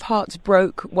think a lot of hearts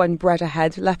broke when Bread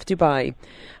Ahead left Dubai.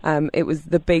 It was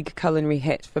the big culinary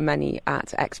hit for many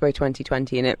at Expo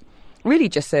 2020, and it really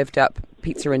just served up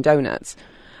pizza and donuts.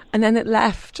 And then it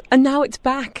left, and now it's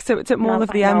back. So it's at Mall of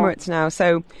the Emirates now.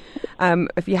 So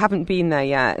if you haven't been there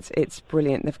yet, it's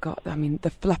brilliant. They've got,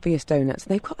 the fluffiest donuts.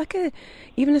 They've got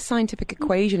even a scientific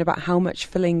equation about how much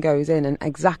filling goes in and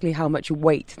exactly how much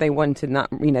weight they want in that,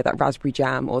 that raspberry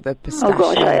jam or the pistachio. Oh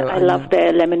gosh, I love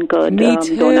their lemon curd Me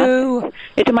too. donuts.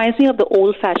 It reminds me of the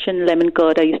old-fashioned lemon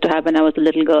curd I used to have when I was a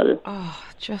little girl. Oh,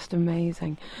 Just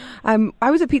amazing.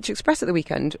 I was at Pizza Express at the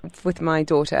weekend with my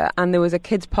daughter, and there was a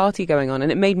kids' party going on,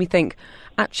 and it made me think,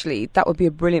 actually, that would be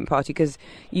a brilliant party because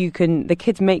the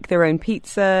kids make their own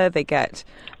pizza, they get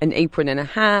an apron and a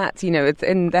hat,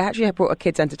 and they actually have brought a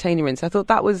kids' entertainer in. So I thought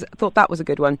that was a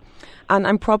good one, and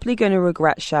I'm probably going to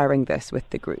regret sharing this with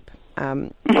the group.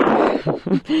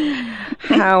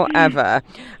 However,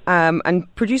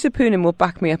 and producer Poonen will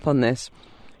back me up on this.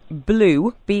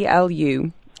 Blue,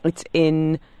 BLU. It's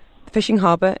in the fishing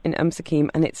harbour in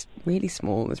Sakim, and it's really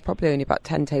small. There's probably only about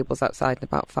 10 tables outside and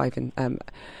about 5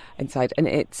 inside. And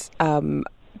it's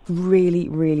really,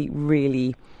 really,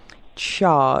 really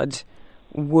charred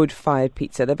wood-fired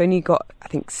pizza. They've only got, I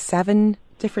think, 7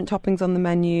 different toppings on the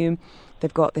menu.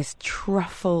 They've got this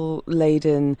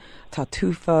truffle-laden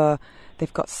tartuffe.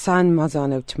 They've got San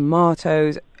Marzano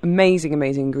tomatoes. Amazing,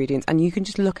 amazing ingredients. And you can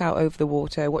just look out over the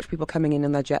water, watch people coming in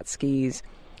on their jet skis.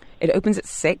 It opens at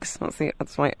 6.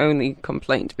 That's my only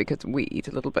complaint because we eat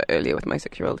a little bit earlier with my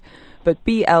 6-year-old. But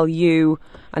BLU,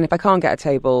 and if I can't get a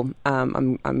table, I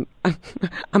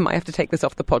might have to take this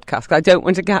off the podcast because I don't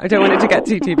want it to get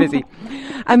too busy.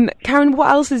 Karen, what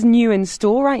else is new in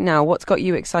store right now? What's got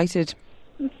you excited?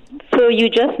 So you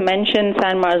just mentioned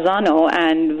San Marzano,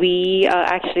 and we are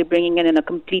actually bringing in a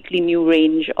completely new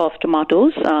range of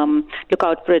tomatoes. Look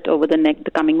out for it over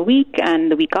the coming week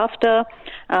and the week after.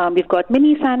 We've got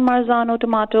mini San Marzano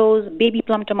tomatoes, baby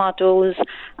plum tomatoes,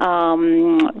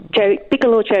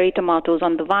 piccolo cherry tomatoes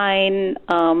on the vine,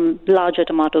 larger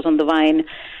tomatoes on the vine.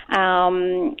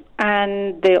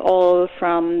 And they're all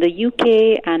from the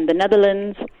UK and the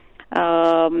Netherlands.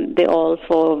 They're all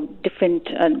for different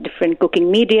cooking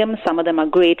mediums. Some of them are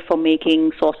great for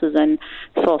making sauces and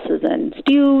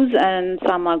stews, and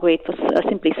some are great for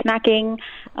simply snacking.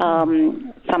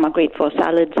 Some are great for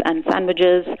salads and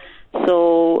sandwiches.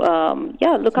 So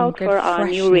look out for our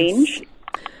new range.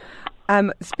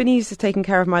 Spinny's has taken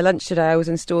care of my lunch today. I was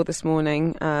in store this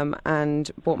morning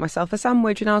and bought myself a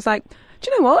sandwich, and I was like,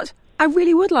 do you know what? I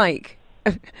really would like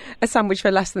a sandwich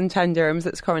for less than 10 dirhams.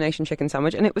 That's Coronation chicken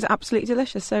sandwich, and it was absolutely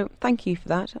delicious. So thank you for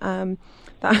that.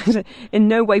 That was in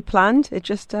no way planned. It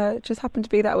just happened to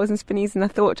be that I was in Spinneys, and I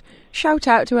thought, shout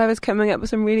out to whoever's coming up with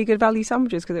some really good value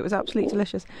sandwiches because it was absolutely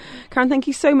delicious. Karen, thank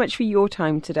you so much for your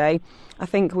time today. I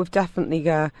think we've definitely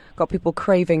got people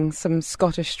craving some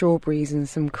Scottish strawberries and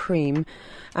some cream,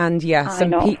 and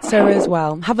some pizza as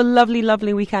well. Have a lovely,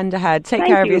 lovely weekend ahead. Take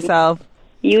care of yourself.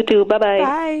 You too. Bye-bye.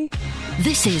 Bye.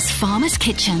 This is Farmer's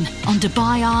Kitchen on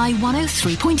Dubai Eye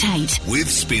 103.8. With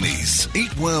Spinneys.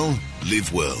 Eat well,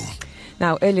 live well.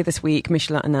 Now, earlier this week,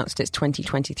 Michelin announced its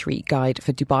 2023 guide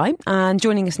for Dubai. And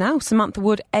joining us now, Samantha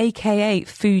Wood, a.k.a.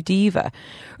 Food Diva,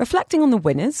 reflecting on the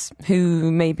winners,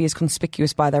 who may be as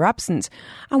conspicuous by their absence,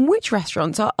 and which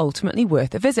restaurants are ultimately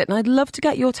worth a visit. And I'd love to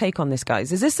get your take on this,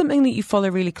 guys. Is this something that you follow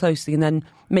really closely and then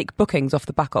make bookings off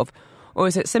the back of? Or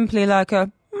is it simply like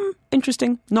a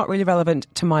interesting, not really relevant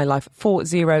to my life?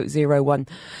 4001.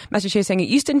 Message here saying, it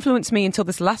used to influence me until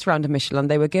this last round of Michelin.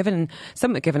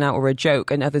 Some were given out were a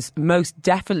joke, and others most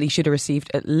definitely should have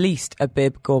received at least a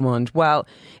bib gourmand. Well,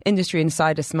 industry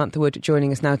insider Samantha Wood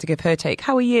joining us now to give her take.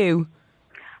 How are you?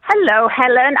 Hello,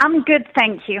 Helen. I'm good,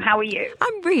 thank you. How are you?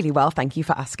 I'm really well, thank you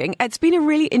for asking. It's been a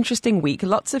really interesting week.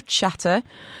 Lots of chatter,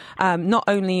 not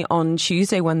only on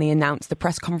Tuesday when they announced the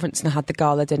press conference and had the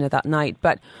gala dinner that night,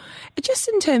 but just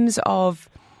in terms of,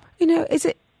 is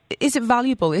it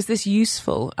valuable? Is this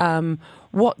useful?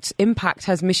 What impact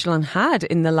has Michelin had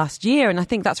in the last year? And I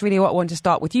think that's really what I want to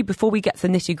start with you before we get to the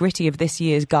nitty gritty of this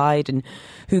year's guide and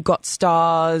who got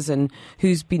stars and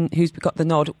who's got the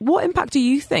nod. What impact do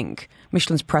you think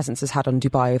Michelin's presence has had on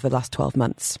Dubai over the last 12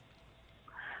 months?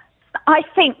 I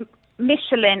think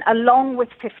Michelin, along with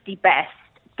 50 Best,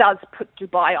 does put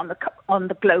Dubai on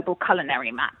the global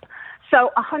culinary map.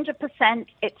 So 100%,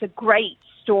 it's a great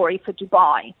story for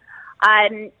Dubai.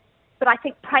 But I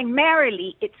think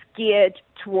primarily it's geared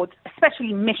towards,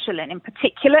 especially Michelin in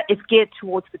particular, is geared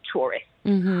towards the tourists.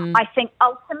 Mm-hmm. I think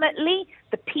ultimately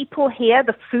the people here,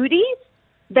 the foodies,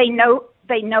 they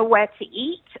know where to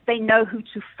eat. They know who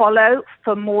to follow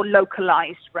for more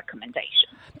localized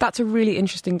recommendations. That's a really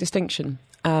interesting distinction.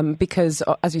 Because,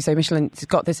 as you say, Michelin's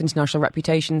got this international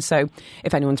reputation. So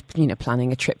if anyone's,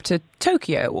 planning a trip to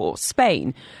Tokyo or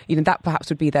Spain, that perhaps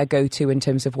would be their go-to in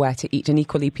terms of where to eat. And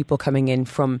equally, people coming in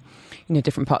from,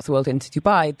 different parts of the world into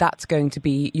Dubai, that's going to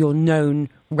be your known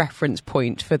reference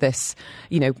point for this,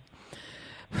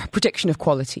 prediction of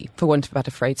quality, for want of a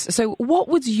better phrase. So what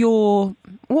were your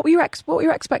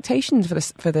expectations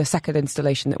for the second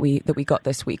installation that we got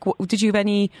this week? Did you have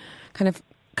any kind of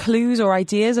clues or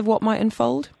ideas of what might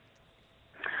unfold?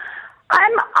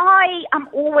 I am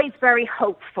always very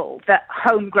hopeful that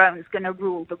homegrown is going to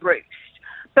rule the roost.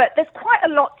 But there's quite a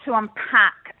lot to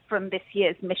unpack from this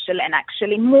year's Michelin,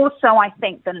 actually, more so, I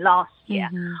think, than last year.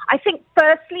 Mm-hmm. I think,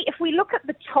 firstly, if we look at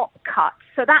the top cut,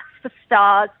 so that's the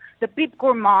stars, the Bib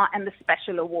Gourmand and the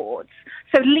special awards.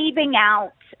 So leaving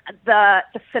out the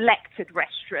selected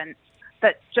restaurants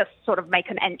that just sort of make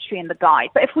an entry in the guide.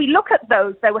 But if we look at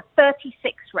those, there were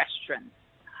 36 restaurants.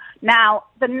 Now,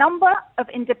 the number of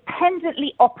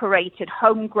independently operated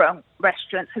homegrown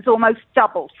restaurants has almost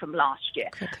doubled from last year.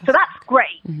 So that's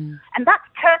great. Mm-hmm. And that's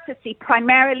courtesy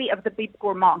primarily of the Bib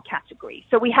Gourmand category.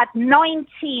 So we had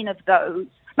 19 of those,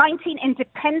 19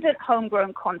 independent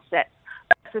homegrown concepts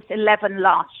versus 11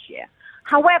 last year.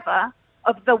 However,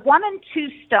 of the 1 and 2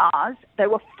 stars,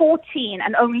 there were 14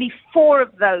 and only 4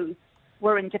 of those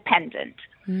were independent.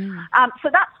 Mm. So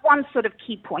that's one sort of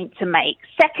key point to make.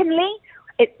 Secondly,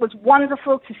 it was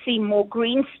wonderful to see more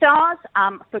green stars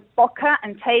for Boca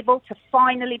and Table to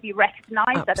finally be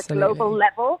recognized at a global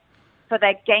level for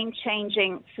their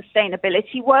game-changing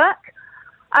sustainability work.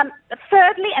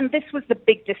 Thirdly, and this was the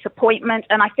big disappointment,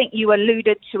 and I think you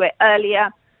alluded to it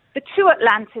earlier, the 2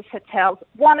 Atlantis hotels,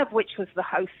 one of which was the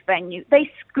host venue,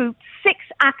 they scooped 6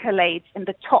 accolades in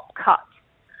the top cut,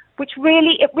 which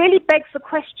really begs the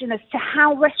question as to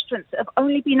how restaurants that have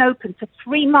only been open for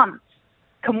 3 months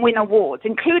can win awards,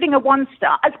 including a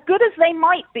 1-star, as good as they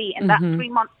might be in that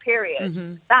 3-month period.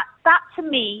 Mm-hmm. That to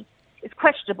me is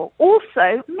questionable.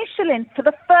 Also, Michelin, for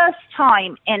the first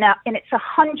time in its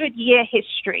 100-year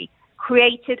history,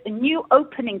 created a new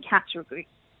opening category.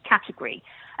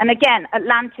 And again,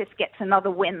 Atlantis gets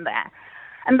another win there.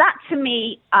 And that, to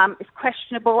me, is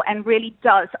questionable and really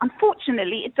does,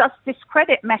 unfortunately, it does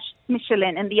discredit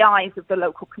Michelin in the eyes of the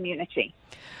local community.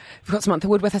 We've got Samantha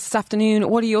Wood with us this afternoon.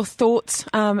 What are your thoughts?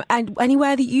 And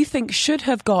anywhere that you think should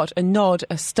have got a nod,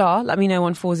 a star, let me know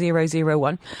on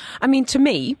 4001. I mean, to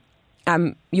me,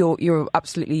 you're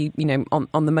absolutely,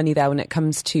 on the money there when it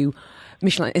comes to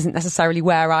Michelin. Isn't necessarily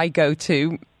where I go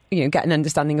to, get an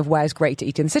understanding of where's great to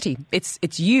eat in the city. It's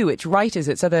you, it's writers,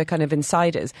 it's other kind of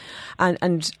insiders.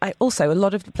 And I also, a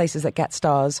lot of the places that get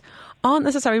stars aren't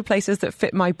necessarily places that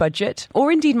fit my budget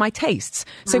or indeed my tastes.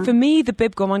 So for me, the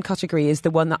Bib Gourmand category is the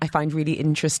one that I find really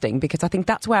interesting because I think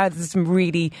that's where there's some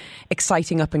really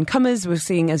exciting up-and-comers. We're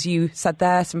seeing, as you said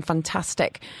there, some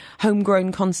fantastic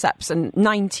homegrown concepts and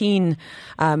 19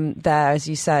 there, as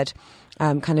you said,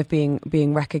 kind of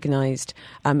being recognised.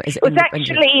 It was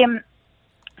actually...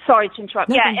 Sorry to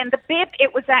interrupt. Yeah, in the Bib,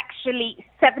 it was actually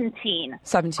 17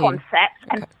 concepts,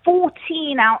 and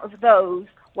 14 out of those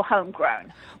were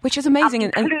homegrown. Which is amazing.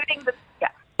 Including the...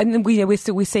 And then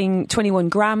we're seeing 21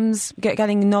 grams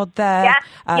getting a nod there.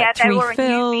 Yeah, 3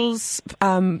 fills,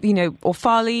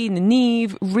 Orfali,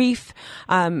 Ninive, Reef,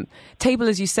 Table,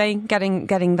 as you say, getting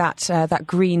that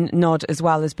green nod as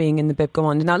well as being in the Bib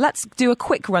Gourmand. Now let's do a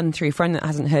quick run through for anyone that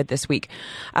hasn't heard this week.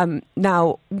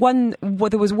 There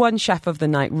was one chef of the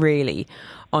night really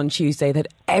on Tuesday that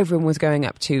everyone was going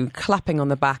up to, clapping on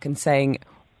the back and saying,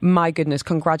 my goodness,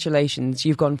 congratulations,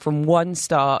 you've gone from 1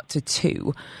 star to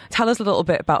 2. Tell us a little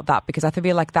bit about that, because I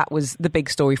feel like that was the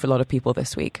big story for a lot of people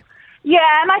this week.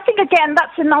 Yeah, and I think, again,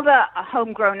 that's another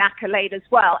homegrown accolade as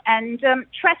well. And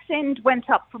Trescent went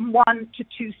up from 1 to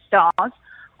 2 stars,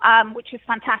 which is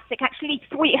fantastic. Actually,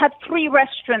 we had 3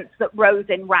 restaurants that rose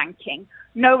in ranking.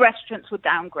 No restaurants were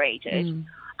downgraded.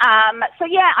 So,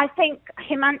 yeah, I think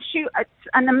Himanshu, it's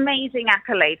an amazing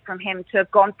accolade from him to have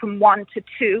gone from 1 to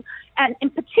 2. And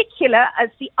in particular, as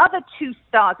the other 2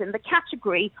 stars in the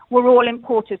category were all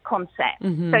imported concepts.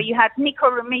 Mm-hmm. So you had Nico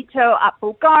Romito at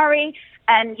Bulgari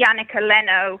and Yannick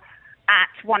Leno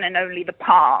at One and Only The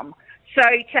Palm. So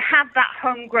to have that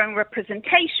homegrown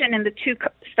representation in the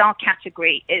 2-star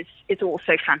category is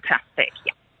also fantastic.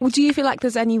 Yeah. Well, do you feel like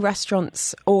there's any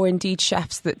restaurants or indeed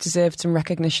chefs that deserved some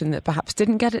recognition that perhaps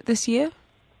didn't get it this year?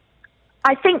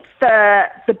 I think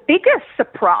the biggest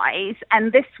surprise,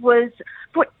 and this was...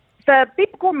 The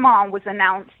Bib Gourmand was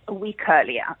announced a week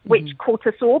earlier, which caught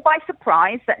us all by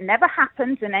surprise. That never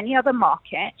happens in any other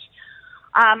market.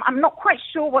 I'm not quite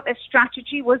sure what their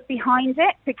strategy was behind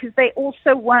it, because they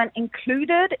also weren't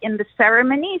included in the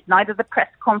ceremonies, neither the press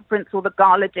conference or the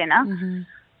gala dinner. Mm-hmm.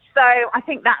 So I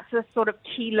think that's a sort of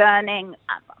key learning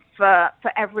for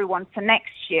everyone for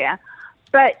next year.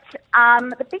 But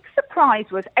the big surprise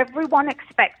was everyone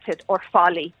expected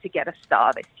Orfali to get a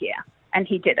star this year, and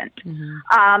he didn't. Mm-hmm.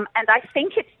 And I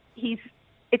think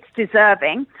it's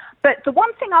deserving. But the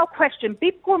one thing I'll question,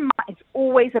 Bib Gourmand is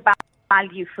always about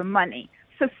value for money.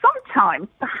 So sometimes,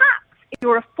 perhaps, if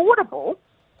you're affordable,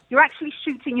 you're actually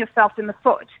shooting yourself in the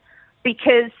foot,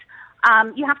 because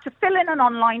You have to fill in an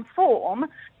online form,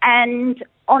 and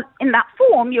in that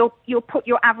form, you'll put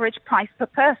your average price per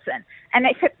person. And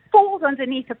if it falls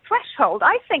underneath a threshold,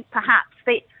 I think perhaps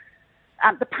the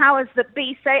powers that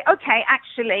be say, okay,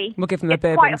 actually, we'll give them a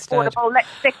bib quite instead. Affordable. Let's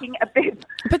sticking a bib.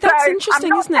 But that's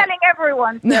interesting, isn't it? I'm not telling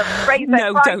everyone to raise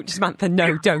their price. Don't, Samantha.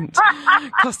 No, don't.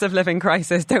 Cost of living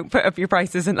crisis. Don't put up your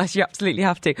prices unless you absolutely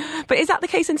have to. But is that the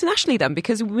case internationally then?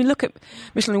 Because we look at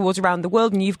Michelin awards around the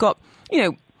world, and you've got,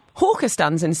 hawker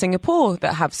stands in Singapore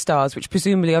that have stars, which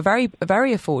presumably are very,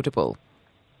 very affordable.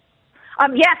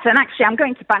 Yes, and actually I'm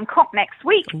going to Bangkok next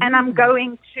week, and I'm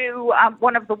going to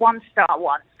one of the one-star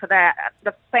ones for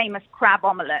the famous crab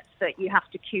omelettes that you have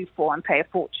to queue for and pay a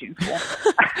fortune for.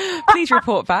 Please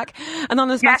report back.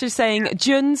 Anonymous Matters saying,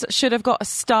 Jun's should have got a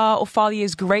star. Orfalia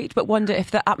is great, but wonder if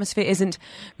the atmosphere isn't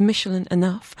Michelin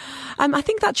enough. I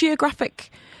think that geographic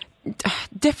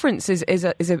difference is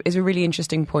a really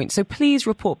interesting point. So please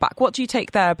report back. What do you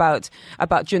take there about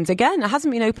Jun's? Again, it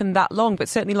hasn't been open that long, but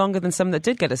certainly longer than some that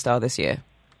did get a star this year.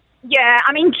 Yeah,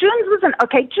 I mean, Jun's has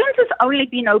only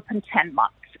been open 10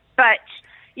 months, but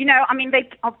they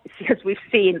obviously, as we've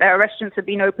seen, their restaurants have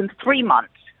been open 3 months.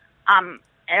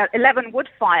 11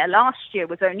 Woodfire last year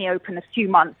was only open a few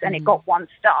months, and it got 1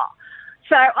 star.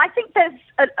 So I think there's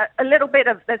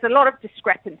there's a lot of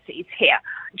discrepancies here.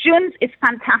 Jun's is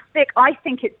fantastic. I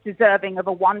think it's deserving of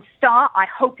a 1 star. I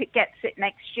hope it gets it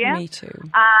next year. Me too.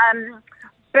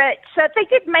 But they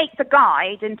did make the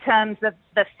guide in terms of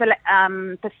the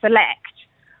select.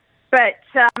 But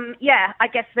I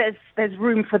guess there's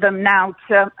room for them now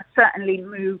to certainly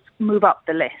move up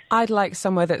the list. I'd like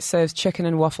somewhere that serves chicken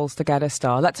and waffles to get a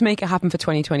star. Let's make it happen for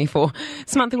 2024.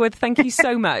 Samantha Wood, thank you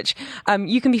so much.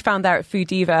 You can be found there at Food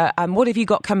Diva. What have you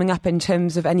got coming up in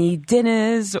terms of any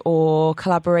dinners or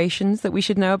collaborations that we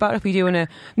should know about if we do want to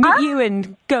meet you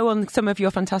and go on some of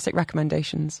your fantastic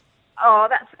recommendations? Oh,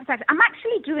 that's fantastic. I'm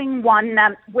actually doing one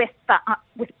with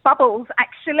Bubbles,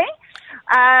 actually.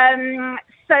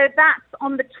 So that's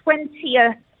on the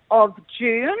 20th of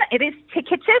June. It is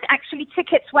ticketed. Actually,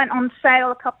 tickets went on sale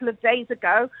a couple of days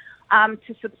ago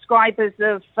to subscribers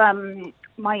of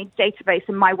my database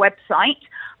and my website.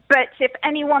 But if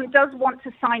anyone does want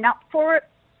to sign up for it,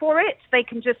 they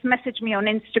can just message me on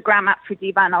Instagram at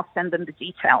Foodiva, and I'll send them the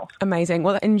details. Amazing.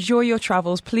 Well, enjoy your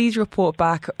travels. Please report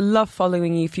back. Love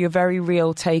following you for your very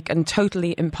real take and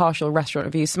totally impartial restaurant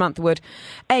reviews. Samantha Wood,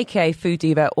 aka Food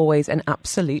Diva, always an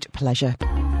absolute pleasure.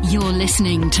 You're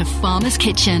listening to Farmer's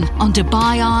Kitchen on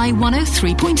Dubai Eye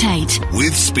 103.8.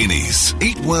 With Spinneys.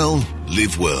 Eat well,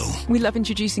 live well. We love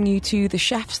introducing you to the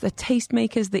chefs, the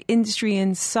tastemakers, the industry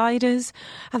insiders,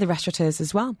 and the restaurateurs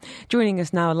as well. Joining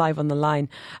us now live on the line,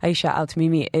 Aisha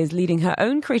Al-Tamimi is leading her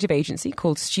own creative agency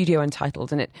called Studio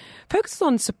Untitled, and it focuses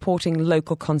on supporting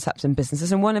local concepts and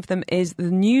businesses. And one of them is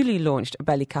the newly launched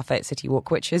Belly Cafe at City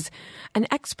Walk, which is an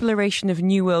exploration of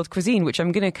New World cuisine, which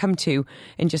I'm going to come to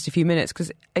in just a few minutes.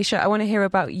 Because Aisha, I want to hear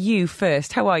about you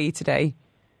first. How are you today?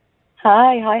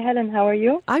 Hi, Helen. How are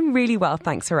you? I'm really well,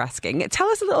 thanks for asking. Tell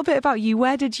us a little bit about you.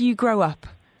 Where did you grow up?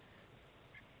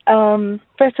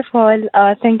 First of all,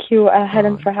 thank you,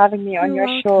 Helen, for having me on your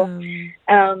welcome.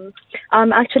 show.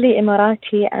 I'm actually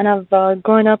Emirati, and I've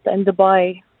grown up in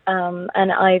Dubai,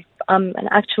 and I'm an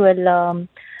actual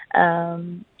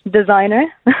designer,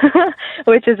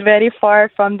 which is very far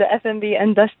from the F&B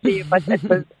industry, but it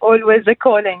was always a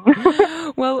calling.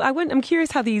 Well, I'm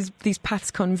curious how these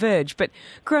paths converge, but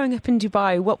growing up in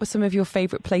Dubai, what were some of your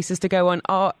favourite places to go on?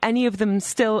 Are any of them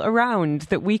still around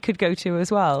that we could go to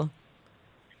as well?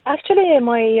 Actually,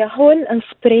 my whole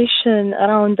inspiration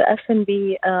around the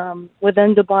F&B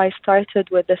within Dubai started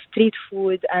with the street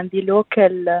food and the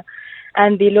local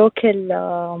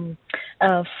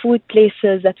food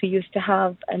places that we used to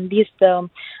have, and these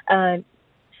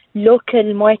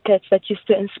local markets that used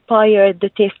to inspire the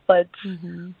taste buds.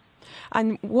 Mm-hmm.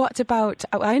 And what about,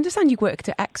 I understand you worked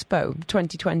at Expo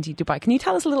 2020 Dubai. Can you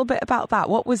tell us a little bit about that?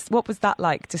 What was that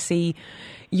like to see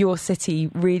your city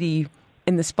really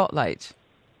in the spotlight?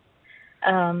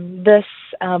 This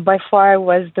by far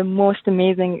was the most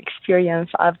amazing experience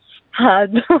I've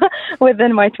had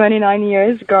within my 29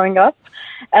 years growing up.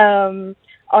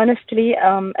 Honestly,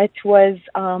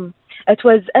 it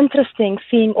was interesting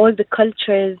seeing all the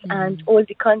cultures and all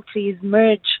the countries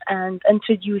merge and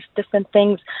introduce different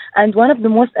things. And one of the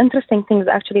most interesting things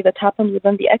actually that happened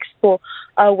within the expo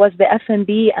was the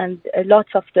F&B and a lot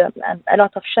of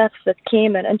chefs that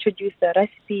came and introduced their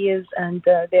recipes and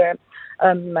their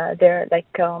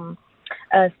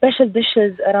special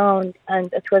dishes around,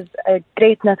 and it was a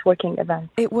great networking event.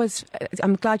 It was.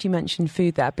 I'm glad you mentioned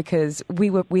food there, because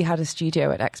we had a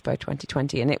studio at Expo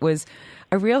 2020, and it was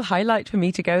a real highlight for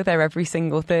me to go there every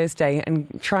single Thursday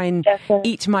and try and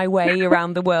eat my way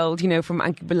around the world, from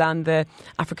Ankibulan, the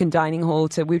African dining hall,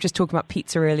 to, we were just talking about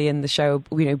pizza earlier in the show,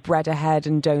 bread ahead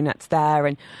and donuts there,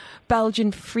 and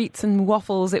Belgian frites and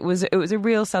waffles. It was a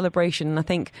real celebration, and I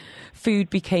think food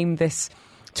became this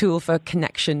tool for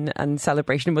connection and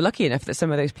celebration. And we're lucky enough that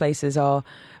some of those places are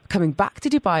coming back to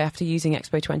Dubai after using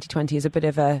Expo 2020 as a bit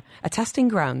of a testing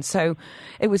ground. So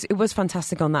it was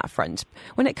fantastic on that front.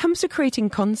 When it comes to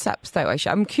creating concepts, though,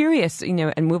 Aisha, I'm curious,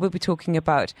 and we will be talking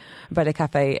about Bella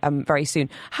Cafe very soon.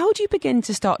 How do you begin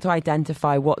to start to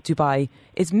identify what Dubai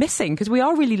is missing? Because we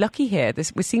are really lucky here.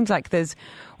 It seems like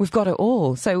we've got it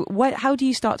all. So how do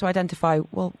you start to identify,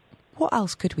 well, what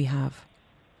else could we have?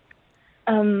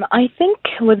 I think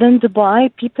within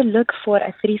Dubai, people look for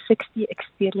a 360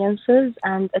 experiences,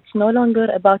 and it's no longer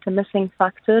about a missing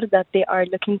factor that they are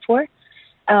looking for.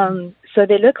 So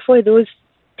they look for those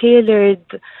tailored,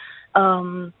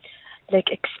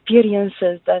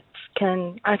 experiences that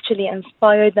can actually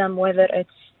inspire them, whether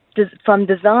it's from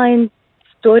design,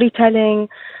 storytelling,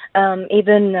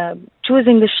 even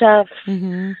choosing the chef,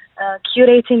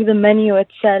 curating the menu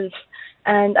itself.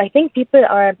 And I think people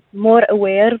are more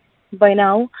aware by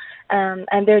now,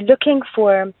 and they're looking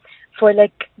for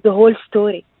the whole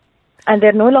story, and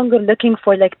they're no longer looking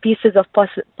for pieces of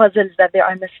puzzles that they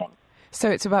are missing. So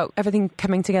it's about everything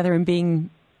coming together and being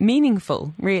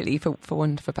meaningful, really, for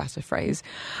want of a better phrase.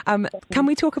 Can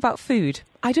we talk about food?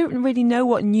 I don't really know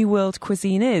what New World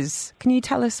cuisine is. Can you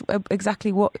tell us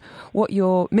exactly what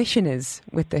your mission is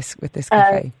with this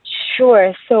cafe?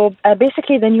 Sure. So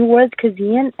basically, the New World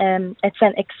cuisine, it's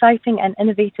an exciting and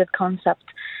innovative concept.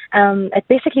 It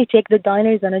basically takes the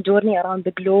diners on a journey around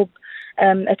the globe.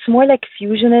 It's more like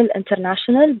fusional,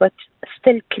 international, but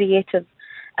still creative.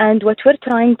 And what we're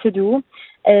trying to do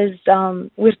is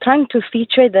we're trying to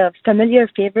feature the familiar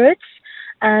favorites,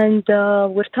 and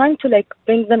we're trying to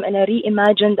bring them in a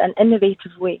reimagined and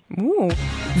innovative way. Ooh.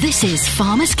 This is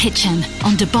Farmer's Kitchen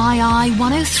on Dubai Eye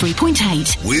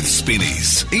 103.8. With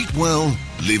Spinneys. Eat well,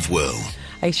 live well.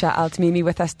 Aisha Al-Tamimi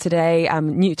with us today,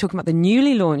 talking about the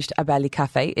newly launched Abeli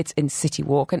Cafe. It's in City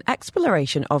Walk, an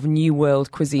exploration of New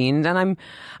World cuisine. And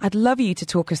I'd love you to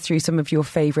talk us through some of your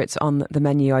favourites on the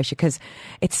menu, Aisha, because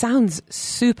it sounds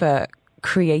super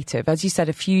creative. As you said,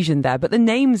 a fusion there, but the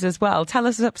names as well. Tell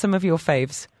us some of your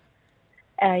faves.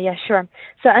 Yeah, sure.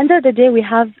 So end of the day, we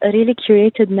have a really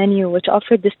curated menu which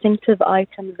offers distinctive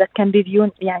items that can be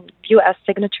viewed as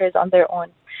signatures on their own.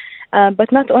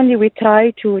 But not only we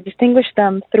try to distinguish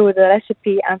them through the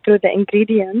recipe and through the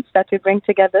ingredients that we bring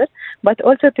together, but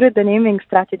also through the naming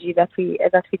strategy that we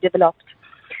developed.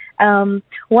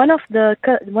 One of the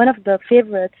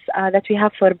favorites that we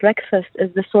have for breakfast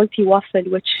is the salty waffle,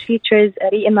 which features a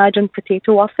reimagined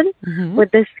potato waffle with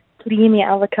this creamy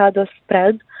avocado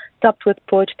spread topped with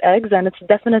poached eggs, and it's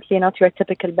definitely not your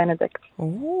typical Benedict.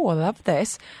 Oh, I love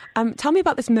this. Tell me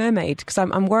about this mermaid, because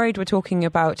I'm worried we're talking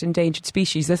about endangered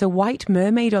species. There's a white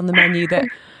mermaid on the menu that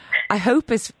I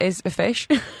hope is a fish.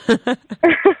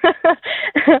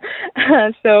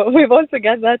 So we've also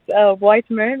got that white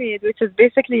mermaid, which is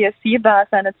basically a sea bass,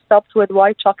 and it's topped with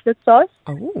white chocolate sauce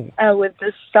with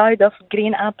this side of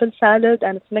green apple salad,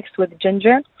 and it's mixed with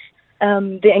ginger.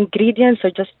 The ingredients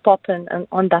are just popping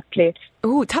on that plate.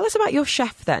 Oh, tell us about your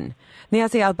chef then,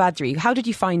 Niazi Al-Badri. How did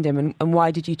you find him, and why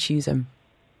did you choose him?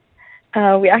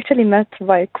 We actually met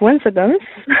by coincidence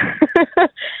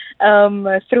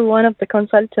through one of the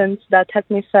consultants that helped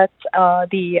me set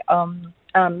the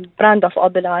brand of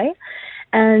Abelai.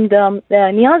 And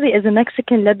Niazi is a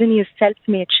Mexican-Lebanese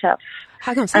self-made chef.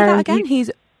 Hang on, say that again.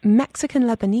 He's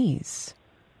Mexican-Lebanese.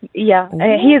 Yeah,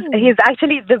 he's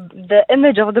actually the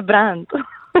image of the brand.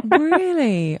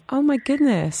 Really? Oh my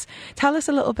goodness. Tell us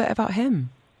a little bit about him.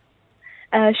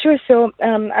 Sure. So,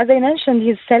 as I mentioned,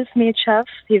 he's self-made chef.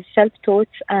 He's self-taught,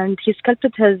 and he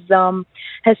sculpted his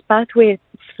pathway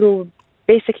through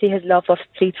basically his love of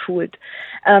street food.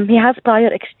 He has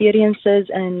prior experiences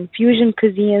in fusion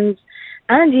cuisines,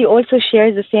 and he also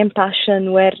shares the same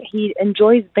passion where he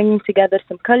enjoys bringing together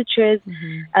some cultures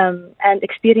and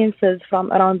experiences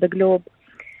from around the globe.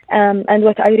 And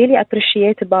what I really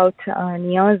appreciate about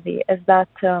Niazi is that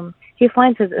he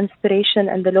finds his inspiration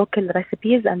in the local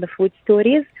recipes and the food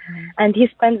stories, and he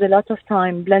spends a lot of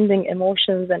time blending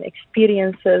emotions and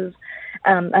experiences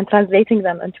and translating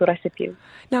them into recipes.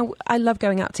 Now, I love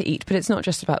going out to eat, but it's not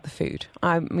just about the food.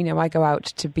 I go out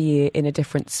to be in a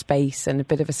different space and a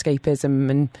bit of escapism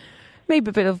and maybe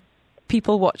a bit of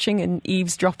people watching and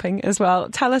eavesdropping as well.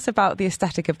 Tell us about the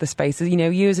aesthetic of the space. You know,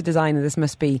 you as a designer, this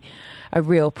must be a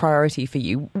real priority for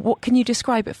you. What can you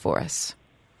describe it for us?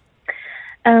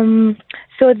 So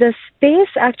the space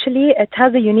actually, it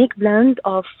has a unique blend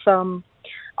of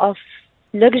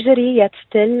luxury yet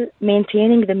still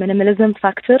maintaining the minimalism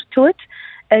factor to it.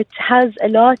 It has a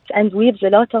lot and weaves a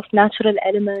lot of natural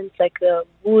elements like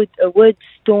wood,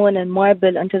 stone, and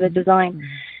marble into the design.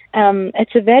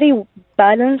 It's a very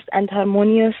balanced and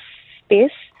harmonious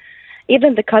space.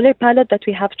 Even the color palette that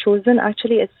we have chosen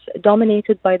actually is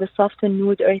dominated by the soft and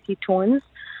nude earthy tones.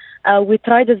 We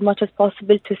tried as much as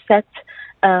possible to set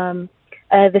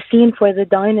the scene for the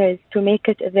diners to make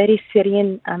it a very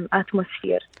serene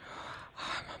atmosphere.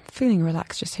 I'm feeling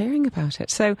relaxed just hearing about it.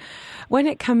 So when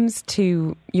it comes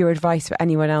to your advice for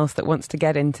anyone else that wants to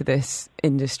get into this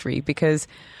industry, because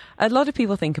a lot of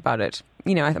people think about it,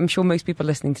 you know, I'm sure most people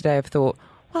listening today have thought,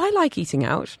 well, I like eating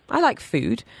out. I like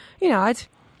food. You know, I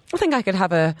think I could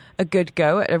have a good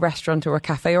go at a restaurant or a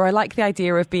cafe, or I like the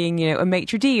idea of being, you know, a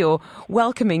maitre d' or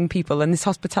welcoming people and this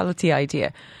hospitality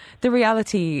idea. The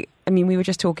reality, I mean, we were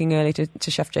just talking earlier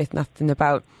to Chef Jason Atherton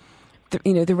about,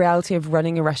 the reality of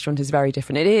running a restaurant is very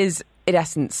different. It is, in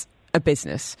essence, a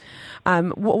business.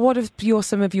 What have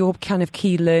some of your kind of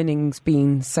key learnings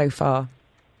been so far?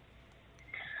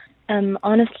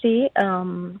 Honestly,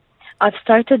 I've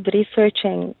started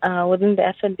researching within the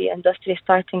F&B industry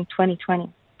starting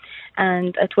 2020.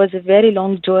 And it was a very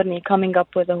long journey coming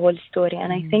up with the whole story.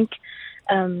 And I think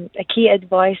a key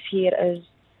advice here is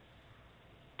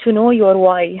to know your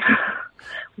why,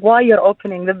 why you're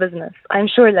opening the business. I'm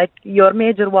sure like your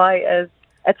major why is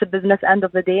it's a business end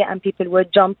of the day, and people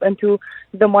would jump into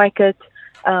the market,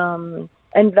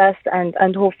 invest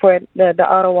and hope for the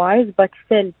ROIs. But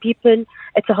still, people,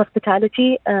 it's a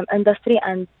hospitality industry,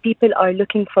 and people are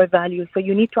looking for value. So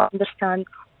you need to understand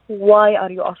why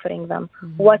are you offering them,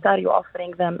 what are you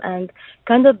offering them, and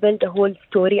kind of build a whole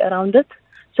story around it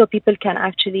so people can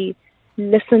actually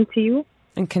listen to you.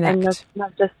 And connect. And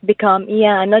not just become,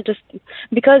 not just,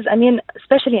 because, I mean,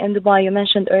 especially in Dubai, you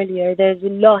mentioned earlier, there's a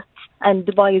lot, and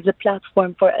Dubai is a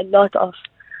platform for a lot of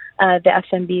the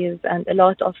F&Bs and a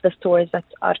lot of the stores that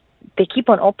they keep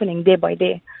on opening day by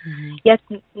day. Yet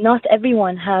not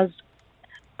everyone has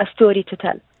a story to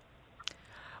tell.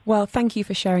 Well, thank you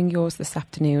for sharing yours this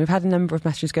afternoon. We've had a number of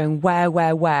messages going,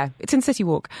 where? It's in City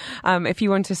Walk. If you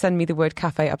want to send me the word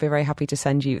cafe, I'll be very happy to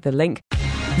send you the link.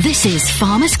 This is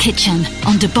Farmer's Kitchen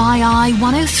on Dubai Eye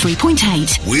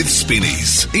 103.8. With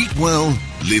Spinneys. Eat well,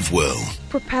 live well.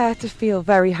 Prepare to feel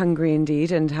very hungry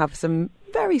indeed and have some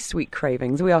very sweet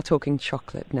cravings. We are talking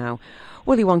chocolate now.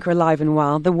 Willy Wonka alive and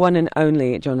well, the one and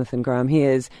only Jonathan Graham. He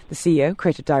is the CEO,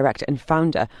 creative director and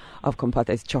founder of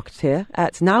Compartes Chocolatier.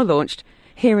 It's now launched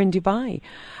here in Dubai.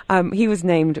 He was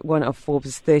named one of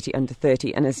Forbes 30 under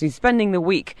 30, and as he's spending the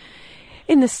week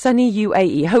in the sunny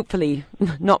UAE, hopefully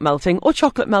not melting, or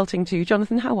chocolate melting too.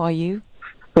 Jonathan, how are you?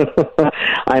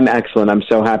 I'm excellent. I'm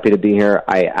so happy to be here.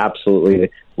 I absolutely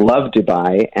love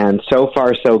Dubai, and so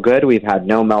far so good. We've had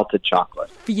no melted chocolate.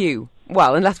 Phew.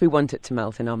 Well, unless we want it to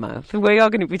melt in our mouth. We are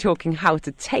going to be talking how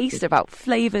to taste, about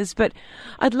flavours, but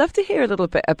I'd love to hear a little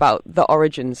bit about the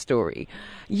origin story.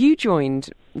 You joined,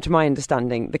 to my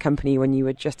understanding, the company when you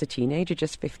were just a teenager,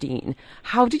 just 15.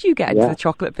 How did you get into the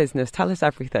chocolate business? Tell us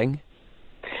everything.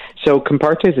 So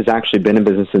Compartes has actually been in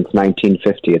business since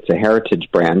 1950. It's a heritage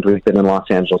brand. We've been in Los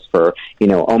Angeles for,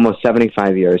 almost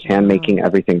 75 years, hand-making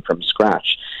everything from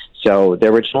scratch. So the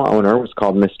original owner was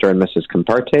called Mr. and Mrs.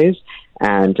 Compartes,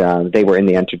 and they were in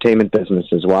the entertainment business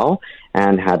as well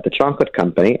and had the chocolate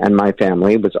company. And my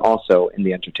family was also in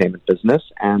the entertainment business,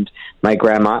 and my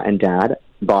grandma and dad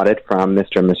bought it from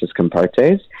Mr. and Mrs.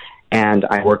 Compartes. And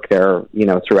I worked there,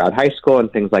 throughout high school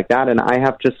and things like that. And I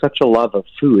have just such a love of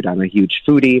food. I'm a huge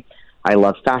foodie. I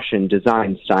love fashion,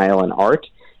 design, style, and art.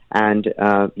 And,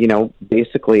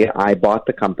 basically I bought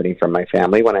the company from my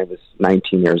family when I was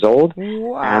 19 years old.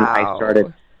 Wow. And I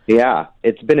started,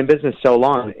 it's been in business so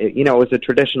long. It was a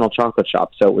traditional chocolate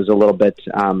shop, so it was a little bit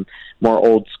more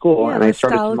old school. And I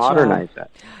started to modernize it.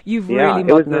 You've really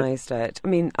modernized it. I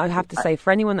mean, I have to say,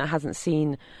 for anyone that hasn't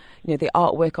seen the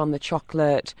artwork on the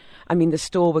chocolate, the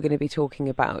store we're going to be talking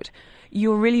about,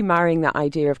 you're really marrying that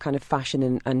idea of kind of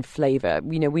fashion and flavour.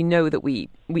 We know that we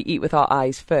eat with our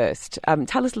eyes first.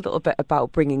 Tell us a little bit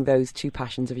about bringing those two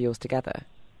passions of yours together.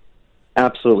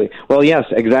 Absolutely. Well, yes,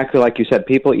 exactly like you said,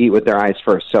 people eat with their eyes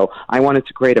first. So I wanted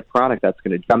to create a product that's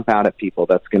going to jump out at people,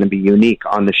 that's going to be unique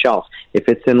on the shelf. If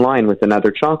it's in line with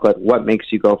another chocolate, what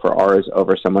makes you go for ours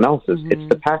over someone else's? It's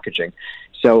the packaging.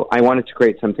 So I wanted to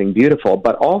create something beautiful,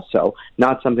 but also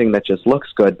not something that just looks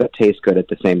good, but tastes good at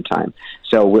the same time.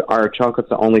 So our chocolate's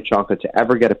the only chocolate to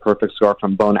ever get a perfect score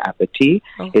from Bon Appetit.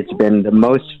 It's been the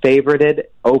most favorited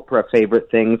Oprah favorite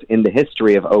things in the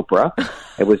history of Oprah.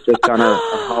 It was just on her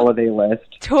holiday list.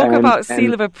 Talk about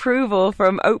seal of approval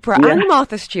from Oprah and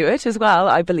Martha Stewart as well,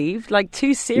 I believe. Like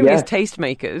two serious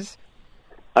tastemakers.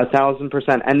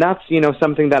 1,000%. And that's,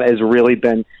 something that has really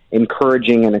been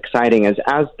encouraging and exciting as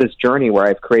this journey where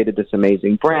I've created this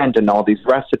amazing brand and all these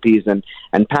recipes and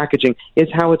packaging is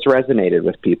how it's resonated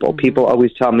with people. Mm-hmm. People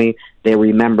always tell me they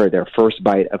remember their first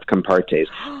bite of Compartes,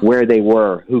 where they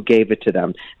were, who gave it to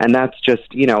them. And that's just,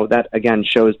 that again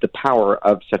shows the power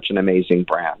of such an amazing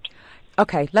brand.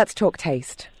 Okay, let's talk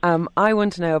taste. I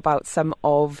want to know about some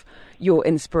of your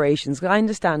inspirations. I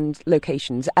understand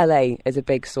locations. LA is a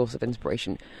big source of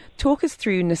inspiration. Talk us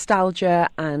through nostalgia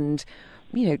and,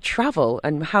 travel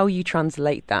and how you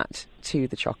translate that to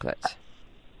the chocolate.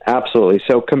 Absolutely.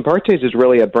 So Compartes is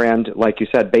really a brand, like you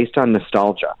said, based on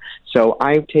nostalgia. So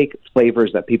I take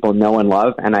flavors that people know and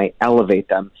love and I elevate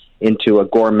them into a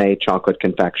gourmet chocolate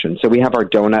confection. So we have our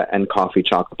donut and coffee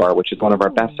chocolate bar, which is one of our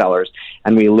best sellers.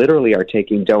 And we literally are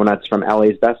taking donuts from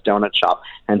LA's best donut shop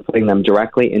and putting them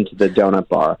directly into the donut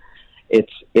bar.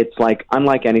 It's like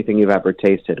unlike anything you've ever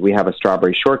tasted. We have a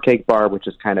strawberry shortcake bar, which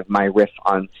is kind of my riff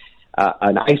on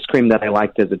an ice cream that I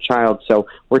liked as a child. So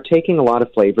we're taking a lot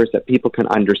of flavors that people can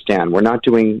understand. We're not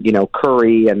doing,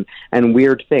 curry and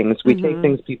weird things. We take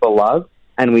things people love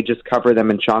and we just cover them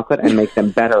in chocolate and make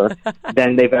them better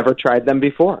than they've ever tried them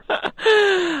before.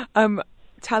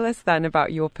 Tell us then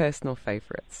about your personal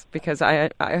favourites, because I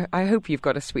hope you've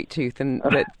got a sweet tooth and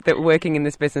that working in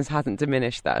this business hasn't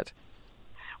diminished that.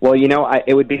 Well,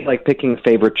 it would be like picking a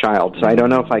favorite child. So I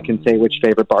don't know if I can say which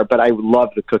favorite bar, but I love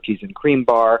the cookies and cream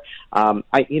bar.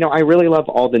 I really love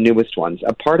all the newest ones.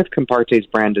 A part of Compartes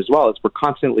brand as well is we're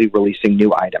constantly releasing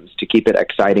new items to keep it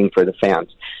exciting for the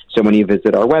fans. So when you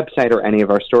visit our website or any of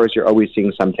our stores, you're always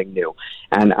seeing something new.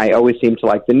 And I always seem to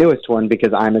like the newest one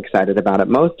because I'm excited about it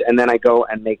most. And then I go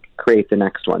and create the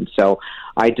next one. So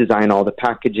I design all the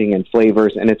packaging and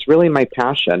flavors, and it's really my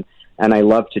passion. And I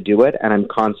love to do it, and I'm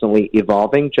constantly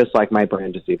evolving, just like my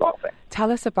brand is evolving.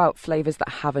 Tell us about flavours that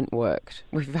haven't worked.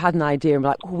 We've had an idea, and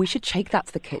we're like, we should take that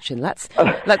to the kitchen. Let's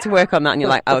work on that. And you're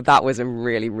like, that was a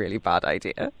really, really bad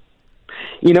idea.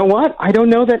 You know what? I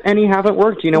don't know that any haven't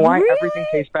worked. You know why? Really? Everything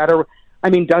tastes better. I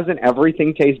mean, doesn't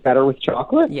everything taste better with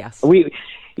chocolate? Yes. You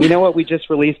know what? We just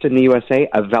released in the USA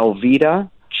a Velveeta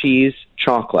cheese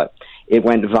chocolate. It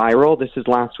went viral. This is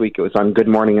last week. It was on Good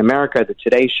Morning America, the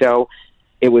Today Show.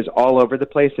 It was all over the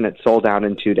place, and it sold out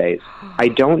in 2 days. I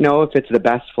don't know if it's the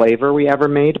best flavor we ever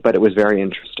made, but it was very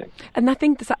interesting. And I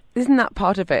think, isn't that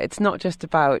part of it? It's not just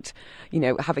about,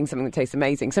 having something that tastes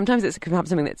amazing. Sometimes it can have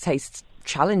something that tastes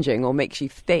challenging or makes you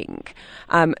think.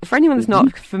 For anyone that's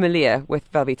not familiar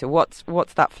with Velveeta,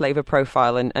 what's that flavor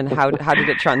profile and how did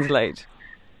it translate?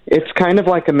 It's kind of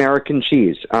like American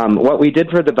cheese. What we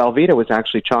did for the Velveeta was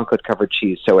actually chocolate-covered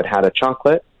cheese. So it had a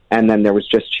chocolate, and then there was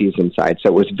just cheese inside. So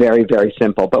it was very, very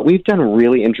simple. But we've done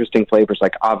really interesting flavors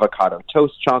like avocado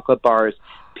toast chocolate bars,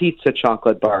 pizza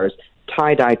chocolate bars,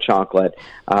 tie-dye chocolate,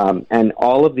 and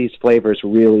all of these flavors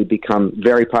really become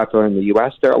very popular in the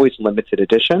U.S. They're always limited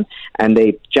edition, and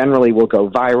they generally will go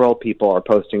viral. People are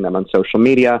posting them on social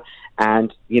media,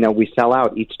 and, we sell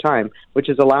out each time, which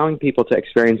is allowing people to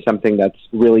experience something that's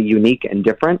really unique and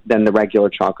different than the regular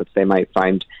chocolates they might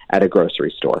find at a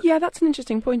grocery store. Yeah, that's an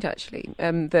interesting point, actually,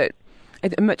 that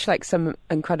much like some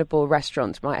incredible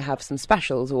restaurants might have some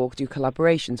specials or do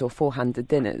collaborations or four-handed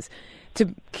dinners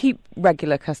to keep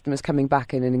regular customers coming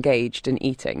back and engaged and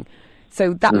eating.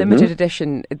 So that limited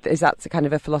edition, is that kind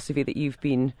of a philosophy that you've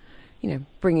been,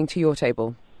 bringing to your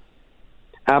table?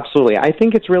 Absolutely. I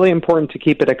think it's really important to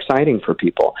keep it exciting for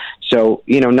people. So,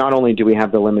 not only do we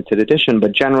have the limited edition,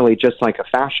 but generally just like a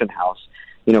fashion house,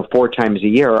 4 times a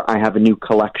year, I have a new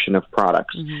collection of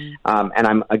products. And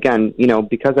I'm, again,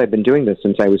 because I've been doing this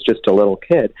since I was just a little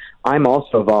kid, I'm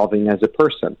also evolving as a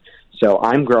person. So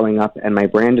I'm growing up and my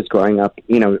brand is growing up,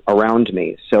 around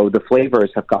me. So the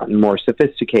flavors have gotten more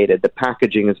sophisticated. The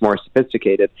packaging is more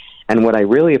sophisticated. And what I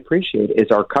really appreciate is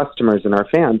our customers and our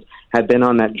fans have been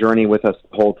on that journey with us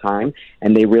the whole time.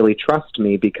 And they really trust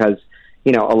me because,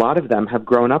 a lot of them have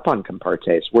grown up on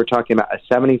Compartes. We're talking about a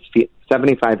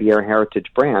 75-year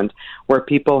heritage brand where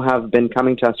people have been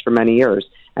coming to us for many years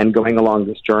and going along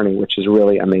this journey, which is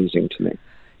really amazing to me.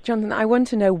 Jonathan, I want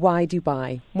to know, why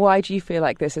Dubai? Why do you feel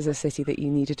like this is a city that you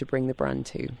needed to bring the brand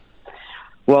to?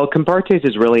 Well, Compartes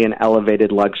is really an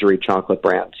elevated luxury chocolate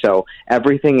brand. So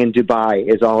everything in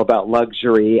Dubai is all about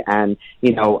luxury and,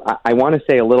 I want to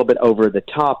say a little bit over the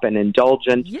top and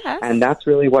indulgent. Yes. And that's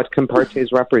really what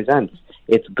Compartes represents.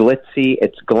 It's glitzy,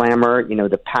 it's glamour.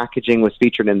 The packaging was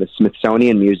featured in the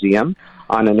Smithsonian Museum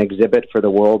on an exhibit for the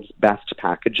world's best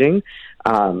packaging.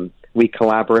 We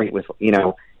collaborate with,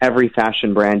 every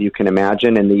fashion brand you can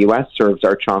imagine in the U.S. serves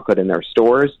our chocolate in their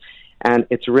stores. And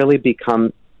it's really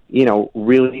become,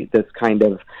 really this kind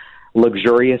of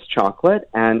luxurious chocolate.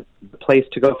 And the place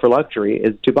to go for luxury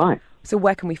is Dubai. So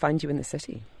where can we find you in the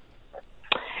city?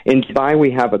 In Dubai,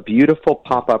 we have a beautiful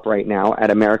pop-up right now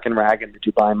at American Rag in the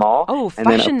Dubai Mall. Oh,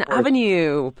 Fashion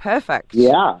Avenue. Perfect.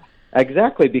 Yeah,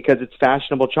 exactly, because it's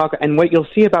fashionable chocolate. And what you'll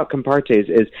see about Compartes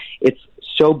is it's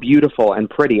so beautiful and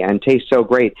pretty and tastes so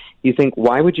great. You think,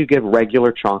 why would you give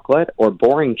regular chocolate or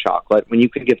boring chocolate when you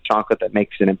could give chocolate that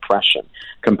makes an impression?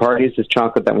 Compartes is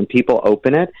chocolate that when people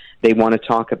open it, they want to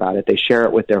talk about it. They share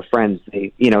it with their friends.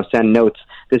 They, send notes.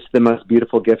 This is the most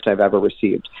beautiful gift I've ever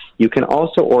received. You can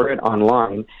also order it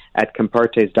online at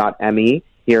compartes.me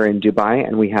here in Dubai,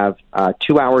 and we have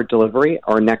 2-hour delivery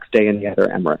or next day in the other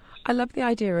Emirates. I love the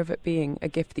idea of it being a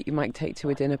gift that you might take to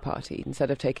a dinner party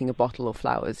instead of taking a bottle or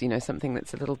flowers, something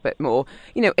that's a little bit more,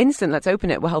 instant. Let's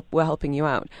open it. We're helping you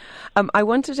out. I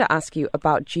wanted to ask you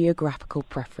about geographical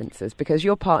preferences because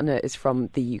your partner is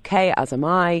from the UK, as am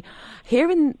I.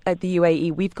 Here in the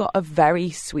UAE, we've got a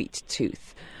very sweet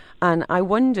tooth. And I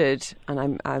wondered,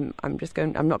 and I'm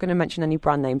not going to mention any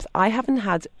brand names. I haven't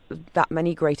had that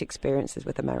many great experiences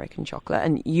with American chocolate,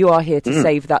 and you are here to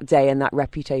save that day and that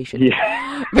reputation.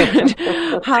 Yeah.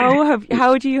 But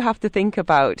how do you have to think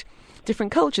about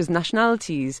different cultures,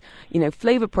 nationalities,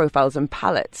 flavor profiles and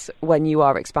palettes when you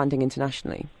are expanding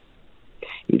internationally?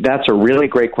 That's a really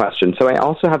great question. So I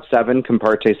also have 7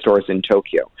 Comparte stores in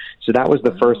Tokyo. So that was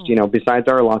the first, besides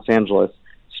our Los Angeles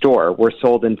store. We're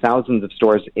sold in thousands of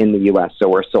stores in the U.S. So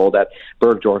we're sold at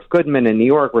Bergdorf Goodman in New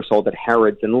York. We're sold at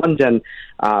Harrods in London.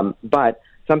 But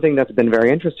something that's been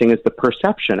very interesting is the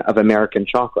perception of American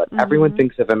chocolate. Mm-hmm. Everyone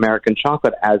thinks of American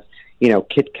chocolate as,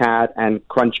 Kit Kat and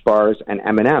Crunch Bars and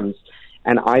M&Ms.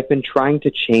 And I've been trying to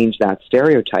change that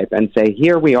stereotype and say,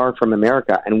 here we are from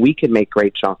America, and we can make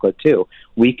great chocolate too.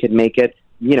 We could make it,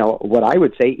 what I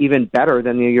would say, even better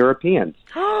than the Europeans.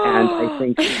 And I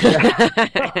think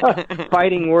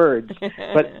fighting words,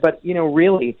 but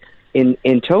really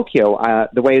in Tokyo,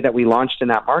 the way that we launched in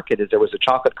that market is there was a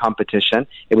chocolate competition.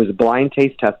 It was a blind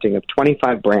taste testing of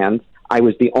 25 brands. I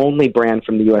was the only brand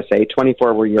from the USA.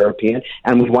 24 were European,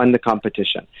 and we won the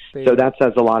competition. Boom. So that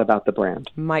says a lot about the brand.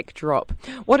 Mic drop.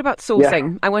 What about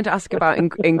sourcing? Yeah. I want to ask about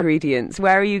ingredients.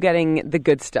 Where are you getting the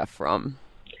good stuff from?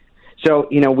 So,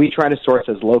 we try to source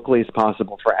as locally as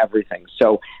possible for everything.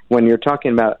 So when you're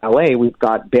talking about LA, we've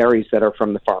got berries that are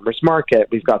from the farmer's market.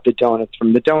 We've got the donuts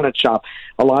from the donut shop.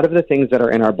 A lot of the things that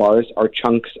are in our bars are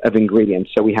chunks of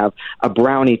ingredients. So we have a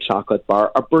brownie chocolate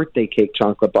bar, a birthday cake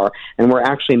chocolate bar, and we're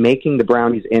actually making the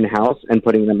brownies in-house and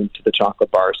putting them into the chocolate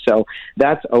bar. So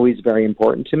that's always very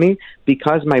important to me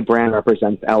because my brand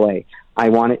represents LA. I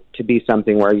want it to be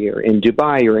something where you're in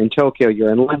Dubai, you're in Tokyo,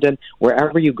 you're in London.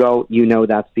 Wherever you go,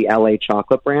 that's the LA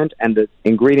chocolate brand, and the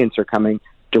ingredients are coming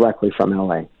directly from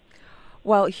LA.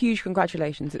 Well, huge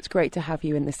congratulations. It's great to have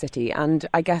you in the city. And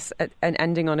I guess an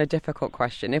ending on a difficult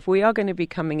question. If we are going to be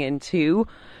coming into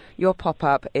your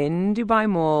pop-up in Dubai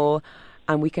Mall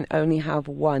and we can only have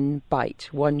one bite,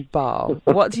 one bar,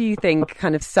 what do you think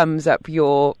kind of sums up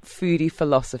your foodie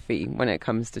philosophy when it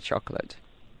comes to chocolate?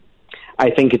 I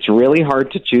think it's really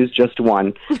hard to choose just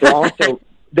one.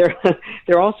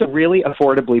 They're also really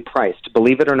affordably priced.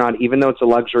 Believe it or not, even though it's a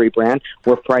luxury brand,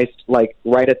 we're priced like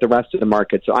right at the rest of the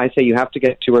market. So I say you have to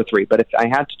get 2 or 3. But if I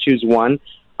had to choose one,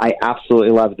 I absolutely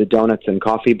love the donuts and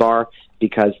coffee bar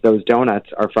because those donuts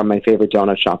are from my favorite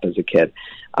donut shop as a kid.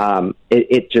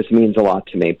 It just means a lot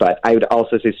to me. But I would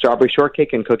also say strawberry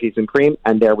shortcake and cookies and cream,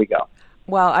 and there we go.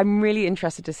 Well, I'm really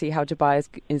interested to see how Dubai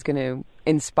is going to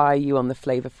inspire you on the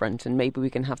flavour front, and maybe we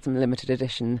can have some limited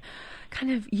edition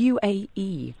kind of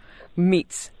UAE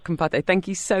meets Comparte. Thank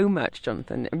you so much,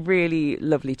 Jonathan. Really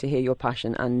lovely to hear your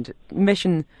passion, and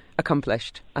mission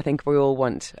accomplished. I think we all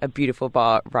want a beautiful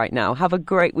bar right now. Have a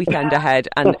great weekend ahead,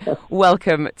 and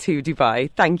welcome to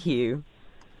Dubai. Thank you.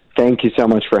 Thank you so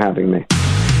much for having me.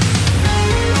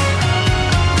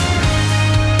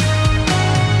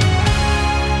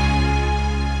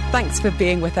 Thanks for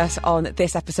being with us on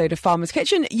this episode of Farmer's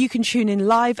Kitchen. You can tune in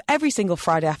live every single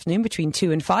Friday afternoon between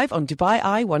 2 and 5 on Dubai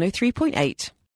Eye 103.8.